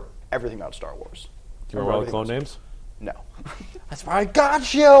 I remember everything about Star Wars. Do you remember all the clone names? No. That's why I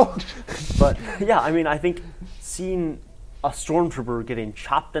got you. But yeah, I think seeing a stormtrooper getting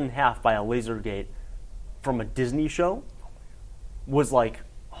chopped in half by a laser gate from a Disney show was like,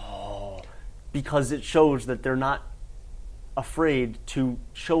 because it shows that they're not afraid to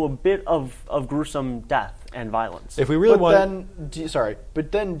show a bit of gruesome death and violence. If we really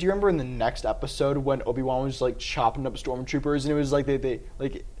but then do you remember in the next episode when Obi-Wan was like chopping up stormtroopers and it was like they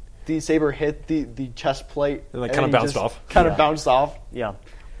the saber hit the chest plate and like kind of bounced off. Bounced off. Yeah.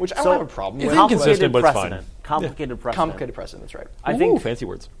 Which I don't have a problem with. It's inconsistent, but it's fine. Complicated precedent. Complicated precedent, that's right. I think fancy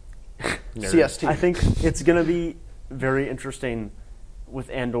words. CST. I think it's going to be very interesting with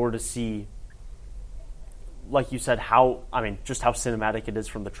Andor to see, like you said, just how cinematic it is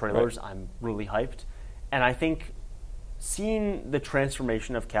from the trailers. Right. I'm really hyped. And I think seeing the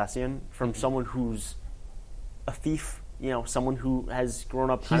transformation of Cassian from someone who's a thief, someone who has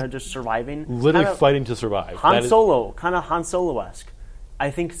grown up kind of just surviving. Literally fighting to survive. Han Solo-esque. I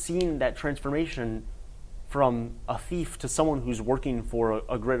think seeing that transformation from a thief to someone who's working for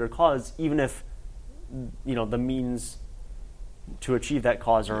a greater cause, even if the means to achieve that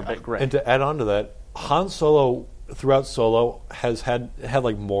cause are a bit gray. And to add on to that, Han Solo throughout Solo has had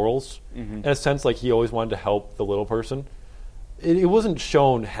like morals in a sense, like he always wanted to help the little person. It wasn't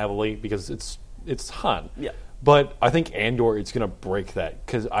shown heavily because it's Han. Yeah. But I think Andor, it's going to break that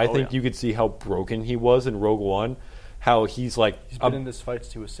because I think you could see how broken he was in Rogue One. How he's like he's been in this fight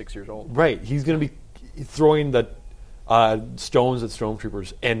since he was 6 years old. Right. He's going to be throwing the stones at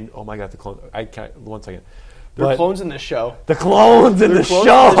stormtroopers, and oh my god, the clones! I can't. 1 second. They're clones in this show. The clones in the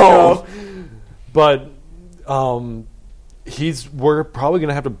show. But we're probably going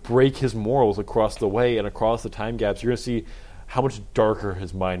to have to break his morals across the way and across the time gaps. You're going to see how much darker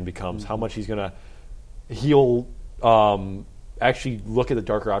his mind becomes. How much he'll actually look at the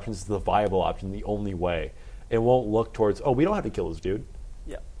darker options as the viable option, the only way. It won't look towards, we don't have to kill this dude.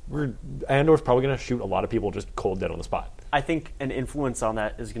 Yeah. Andor's probably going to shoot a lot of people just cold dead on the spot. I think an influence on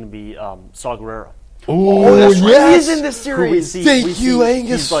that is going to be Saw Gerrera. Oh, that's right. He's in this series. Thank you,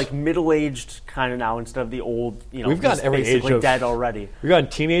 Angus. He's like middle-aged kind of now instead of the old, we've gotten every basically age dead already. We've gotten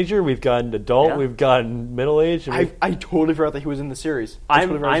teenager, we've gotten adult, we've gotten middle-aged. I totally forgot that he was in the series.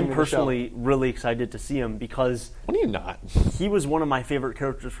 I'm personally really excited to see him because... When are you not? He was one of my favorite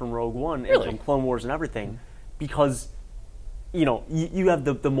characters from Rogue One and from Clone Wars and everything because, you have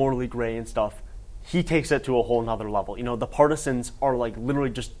the morally gray and stuff. He takes it to a whole nother level. The partisans are like literally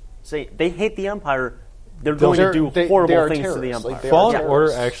just say they hate the Empire. They're going to do horrible things to the Empire. Fallen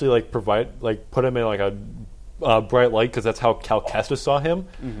Order actually put him in like a bright light because that's how Cal Kestis saw him,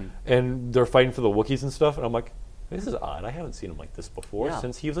 and they're fighting for the Wookiees and stuff. And I'm like, this is odd. I haven't seen him like this before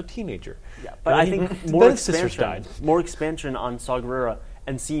since he was a teenager. Yeah, but I think more expansion on Saw Gerrera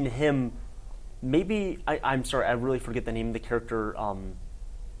and seeing him. Maybe I'm sorry, I really forget the name of the character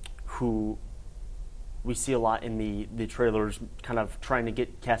who we see a lot in the trailers, kind of trying to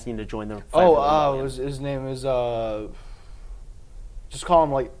get Cassian to join them. His name is just call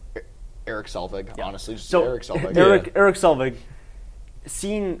him like Eric Selvig. Yeah. Honestly, just Eric Selvig. Eric Selvig.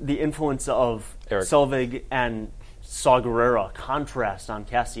 Seeing the influence of Selvig and Saw Gerrera contrast on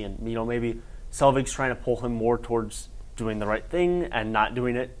Cassian, maybe Selvig's trying to pull him more towards doing the right thing and not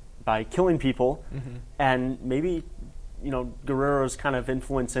doing it by killing people, and maybe Guerrero's kind of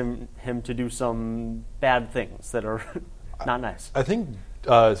influencing him to do some bad things that are not nice. I think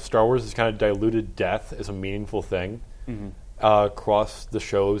Star Wars has kind of diluted death as a meaningful thing across the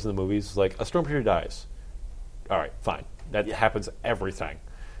shows and the movies. Like a stormtrooper dies, all right, fine, that happens everything.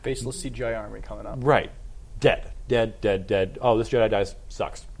 Faceless CGI army coming up, right? Dead. Oh, this Jedi dies,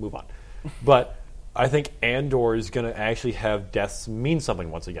 sucks. Move on. But I think Andor is going to actually have deaths mean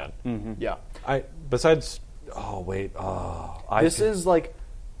something once again. Yeah.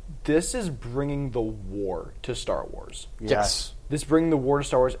 This is bringing the war to Star Wars. Yes. This bringing the war to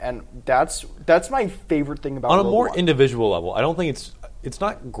Star Wars, and that's my favorite thing about on a more individual level. I don't think it's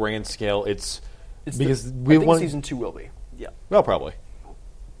not grand scale. It's because I think season 2 will be. Yeah. Well, probably.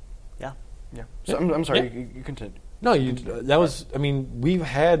 Yeah. Yeah. So I'm sorry. You continue. No, that was. I mean, we've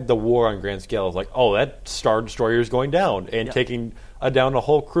had the war on grand scale. Of like, that Star Destroyer is going down and taking down a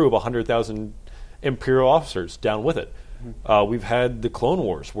whole crew of 100,000 Imperial officers down with it. We've had the Clone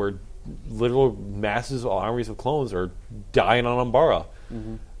Wars, where literal masses of armies of clones are dying on Umbara,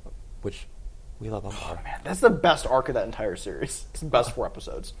 which we love Umbara. Oh, man, that's the best arc of that entire series. It's the best 4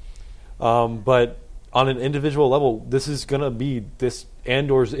 episodes. But on an individual level, this is going to be this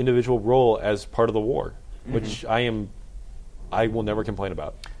Andor's individual role as part of the war. Which I will never complain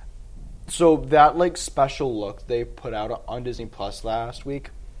about. So that special look they put out on Disney Plus last week,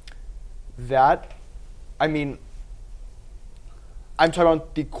 I'm talking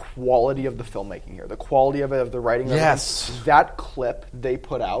about the quality of the filmmaking here, the quality of it, of the writing. Yes. That clip they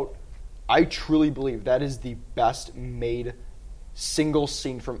put out, I truly believe that is the best made single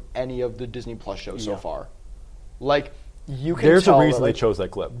scene from any of the Disney Plus shows so far. You can There's tell a reason that, they chose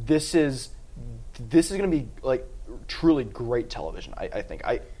that clip. This is going to be like truly great television. I think.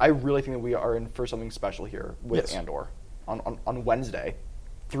 I really think that we are in for something special here with Andor on Wednesday.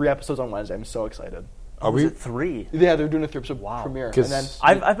 3 episodes on Wednesday. I'm so excited. Are we 3? Yeah, they're doing a 3-episode premiere. And then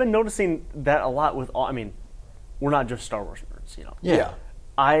I've been noticing that a lot with all. I mean, we're not just Star Wars nerds, you know. Yeah.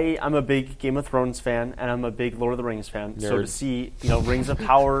 I'm a big Game of Thrones fan, and I'm a big Lord of the Rings fan. Nerd. So to see, Rings of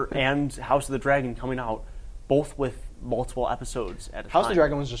Power and House of the Dragon coming out, both with multiple episodes at a time. House of the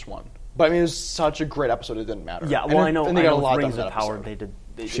Dragon was just one. But I mean, it was such a great episode, it didn't matter. Yeah, well, I know. And they got a with lot Rings done of that Power, episode.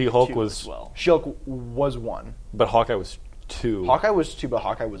 they did She-Hulk 2 was as well. She-Hulk was 1. But Hawkeye was 2. Hawkeye was 2, but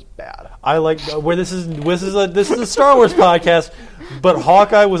Hawkeye was bad. I like where this is a Star Wars podcast, but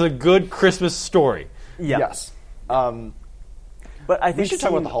Hawkeye was a good Christmas story. Yeah. Yes. But I think should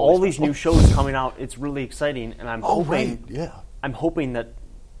talk about the all holiday these special. new shows coming out, it's really exciting, and I'm hoping, yeah. I'm hoping that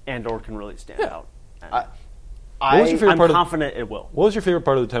Andor can really stand out. What was your favorite I'm part of confident it will. What was your favorite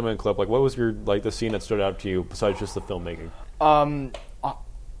part of the 10-minute clip? Like, what was the scene that stood out to you besides just the filmmaking?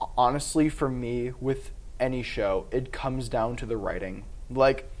 Honestly, for me, with any show, it comes down to the writing.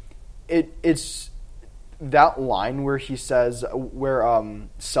 Like, it's that line where he says, where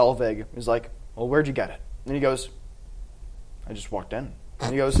Selvig is like, "Well, where'd you get it?" And he goes, "I just walked in."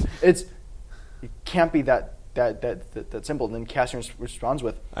 And he goes, "It can't be that simple." And then Cassian responds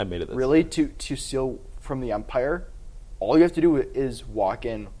with, "I made it this really to steal from the Empire, all you have to do is walk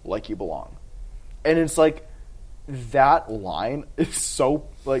in like you belong." And it's like, that line is so,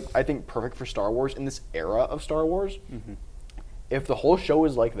 like, I think perfect for Star Wars in this era of Star Wars. Mm-hmm. If the whole show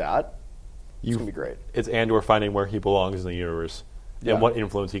is like that, it's gonna be great. It's Andor finding where he belongs in the universe and what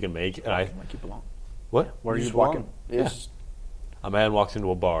influence he can make. And like you belong. What? Where you just belong? Yeah. A man walks into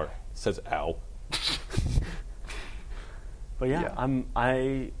a bar, says "ow." But yeah.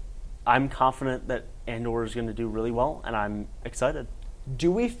 I'm confident that Andor is going to do really well, and I'm excited.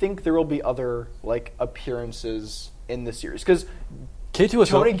 Do we think there will be other appearances in this series? Because K2SO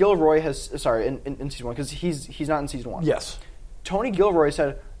Tony Gilroy has in season 1, because he's not in season 1. Yes. Tony Gilroy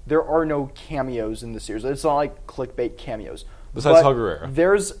said there are no cameos in the series. It's not like clickbait cameos. Besides Saw Gerrera.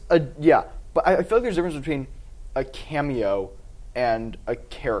 There's but I feel like there's a difference between a cameo and a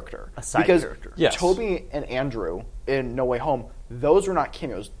character. A side because character. Yes. Toby and Andrew in No Way Home, those were not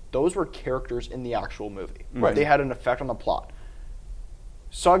cameos. Those were characters in the actual movie. Right. They had an effect on the plot.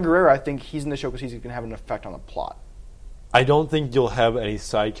 Saw Gerrera, I think he's in the show because he's going to have an effect on the plot. I don't think you'll have any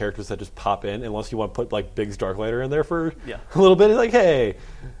side characters that just pop in unless you want to put Biggs Darklighter in there for a little bit. It's like, hey.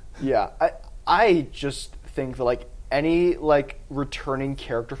 Yeah, I just think that any returning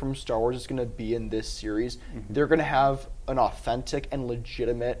character from Star Wars is going to be in this series. Mm-hmm. They're going to have an authentic and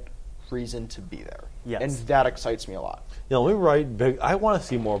legitimate reason to be there. Yes. And that excites me a lot. Let me write Big. I want to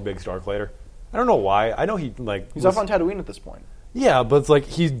see more Biggs Darklighter. I don't know why. I know he's off on Tatooine at this point. Yeah, but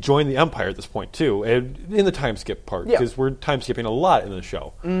it's he's joined the Empire at this point too, and in the time skip part, because we're time skipping a lot in the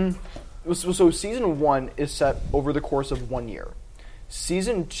show. So season 1 is set over the course of 1 year.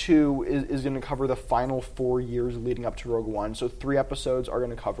 Season 2 is going to cover the final 4 years leading up to Rogue One. So 3 episodes are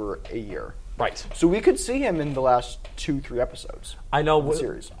going to cover a year. Right. So we could see him in the last 2-3 episodes. I know. Of the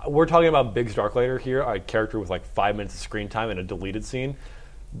series. We're talking about Biggs Darklighter here, a character with 5 minutes of screen time and a deleted scene,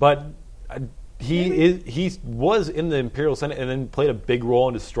 but he was in the Imperial Senate and then played a big role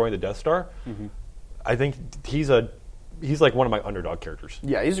in destroying the Death Star. Mm-hmm. I think he's one of my underdog characters.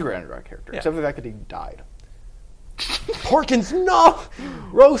 Yeah, he's a great underdog character, except for the fact that he died. Porkins, no!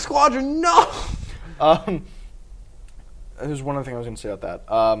 Rogue Squadron, no! There's one other thing I was going to say about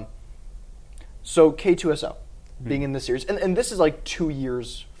that. So K2SO being in this series, and this is 2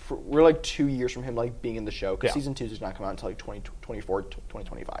 years. We're 2 years from him being in the show, because season 2 does not come out until 2024,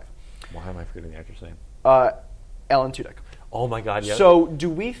 2025. Why am I forgetting the actor's name? Alan Tudyk. Oh my God! Yeah. So do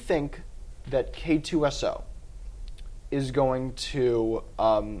we think that K2SO is going to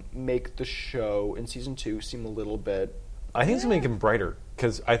make the show in season 2 seem a little bit... I think it's going to make him brighter,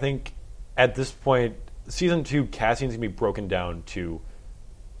 because I think at this point, season 2, Cassian's going to be broken down to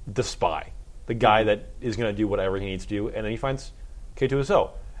the spy, the guy that is going to do whatever he needs to do, and then he finds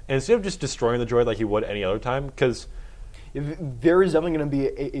K2SO. And instead of just destroying the droid like he would any other time, because... There is definitely going to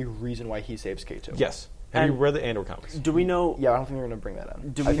be a reason why he saves K2. Yes. Have you read the Andor comics? Do we know... Yeah, I don't think they're going to bring that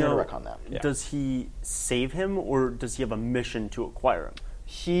in. Do we know... on that. Yeah. Does he save him, or does he have a mission to acquire him?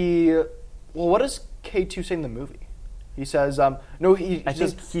 Well, what does K2 say in the movie? He says, no, he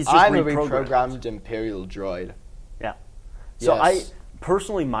says, he's just I'm a reprogrammed Imperial droid. Yeah. So yes.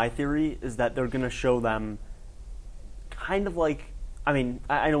 Personally, my theory is that they're going to show them kind of I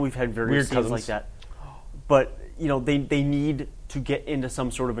know we've had various scenes like that, but, they need to get into some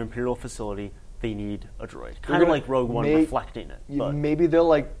sort of Imperial facility they need a droid. Kind of like Rogue One reflecting it. But maybe they'll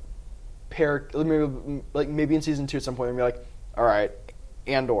like pair, maybe in season 2 at some point, they'll be like, all right,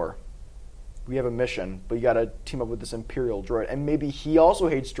 Andor, we have a mission, but you got to team up with this Imperial droid, and maybe he also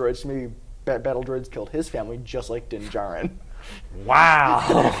hates droids. So maybe battle droids killed his family, just like Din Djarin.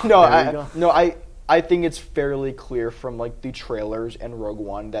 Wow. I think it's fairly clear from like the trailers and Rogue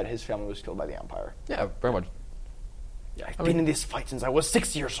One that his family was killed by the Empire. Yeah, very much. Yeah, I've been in this fight since I was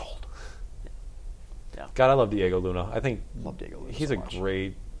 6 years old. Yeah. God, I love Diego Luna. I think love Diego Luna he's so a much.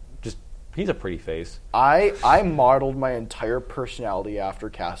 great, he's a pretty face. I modeled my entire personality after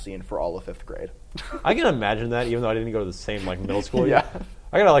Cassian for all of 5th grade. I can imagine that, even though I didn't go to the same like middle school. Yeah.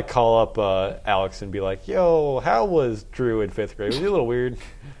 I gotta like call up Alex and be like, "Yo, how was Drew in 5th grade? Was he a little weird?"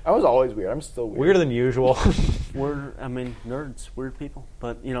 I was always weird. I'm still weird. Weirder than usual. Nerds, weird people,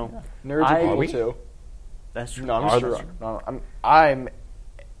 but nerds are people too. That's true. No, I'm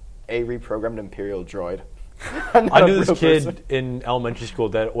a reprogrammed Imperial droid. I knew this kid in elementary school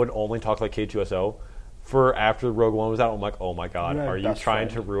that would only talk like K2SO. For after Rogue One was out, I'm like, oh my god, are you trying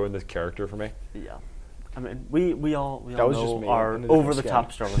to ruin this character for me? Yeah. I mean, we all was know just me are in the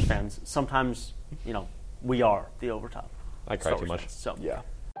over-the-top Star Wars fans. Sometimes, we are the over-top. I cry too much. Fans, so. Yeah.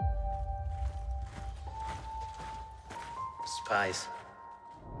 Spies.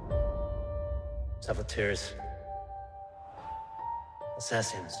 Saboteurs.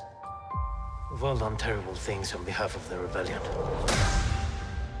 Assassins. We've all done terrible things on behalf of the rebellion.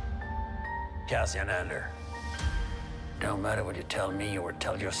 Cassian Andor. Don't matter what you tell me or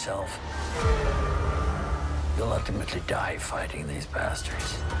tell yourself. You'll ultimately die fighting these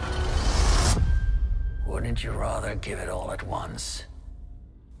bastards. Wouldn't you rather give it all at once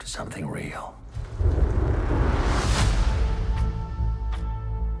to something real?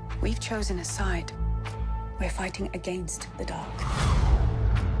 We've chosen a side. We're fighting against the dark.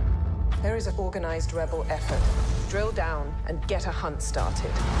 There is an organized rebel effort. Drill down and get a hunt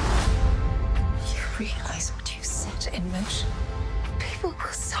started. You realize what you set in motion? People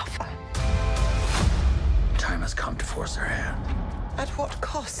will suffer. Time has come to force their hand. At what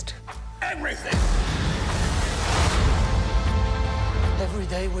cost? Everything! Every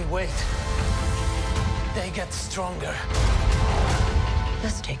day we wait, they get stronger.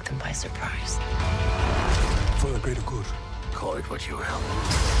 Let's take them by surprise. For the greater good. Call it what you will.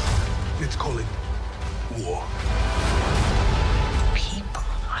 Let's call it war. People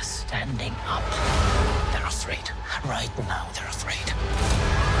are standing up. They're afraid. Right now, they're afraid.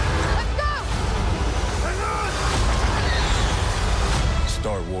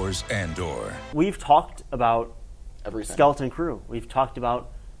 Star Wars Andor. We've talked about everything. Skeleton Crew. We've talked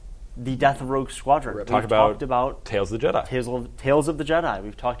about the death of Rogue Squadron. We've talked about Tales of the Jedi. Tales of the Jedi.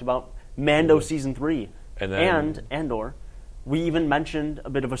 We've talked about Mando Season 3 and Andor. We even mentioned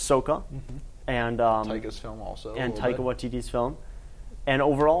a bit of Ahsoka and Taika's film also. And Taika Waititi's film. And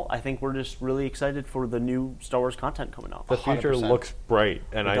overall, I think we're just really excited for the new Star Wars content coming out. The future 100%. looks bright,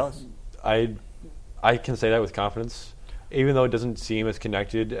 and It does. I can say that with confidence, even though it doesn't seem as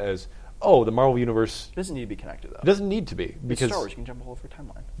connected as the Marvel Universe. It doesn't need to be connected, though. It doesn't need to be, because Star Wars, you can jump all over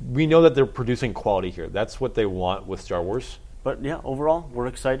timeline. We know that they're producing quality here. That's what they want with Star Wars. But yeah, overall, we're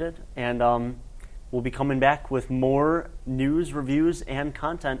excited, and we'll be coming back with more news, reviews, and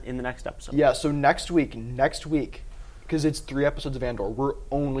content in the next episode. Yeah, so next week, because it's 3 episodes of Andor, we're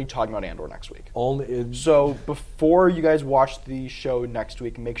only talking about Andor next week. So before you guys watch the show next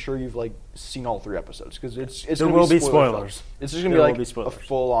week, make sure you've seen all 3 episodes, because it's there will be spoilers. It's just going to be a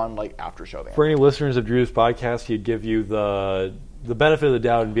full-on after show. For any listeners of Drew's podcast, he'd give you the benefit of the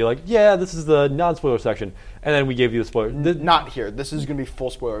doubt and be like, yeah, this is the non-spoiler section. And then we gave you the spoiler. Not here. This is going to be full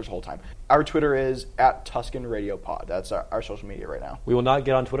spoilers the whole time. Our Twitter is @TuscanRadioPod. That's our social media right now. We will not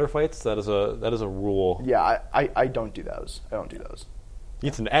get on Twitter fights. That is a rule. Yeah, I don't do those. I don't do those.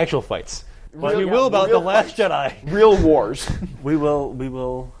 Need some actual fights. But we will about The Last Jedi. Real wars. We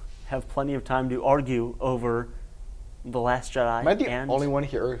will have plenty of time to argue over The Last Jedi. Am I the only one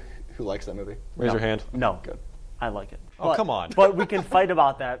here who likes that movie? Raise your hand. No. Good. I like it. Oh, come on. But we can fight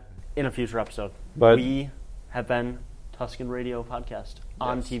about that in a future episode. But we have been Tuscan Radio Podcast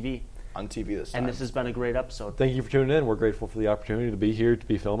on TV. On TV this time. And this has been a great episode. Thank you for tuning in. We're grateful for the opportunity to be here, to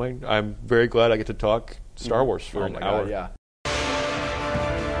be filming. I'm very glad I get to talk Star Wars for an hour. God, yeah.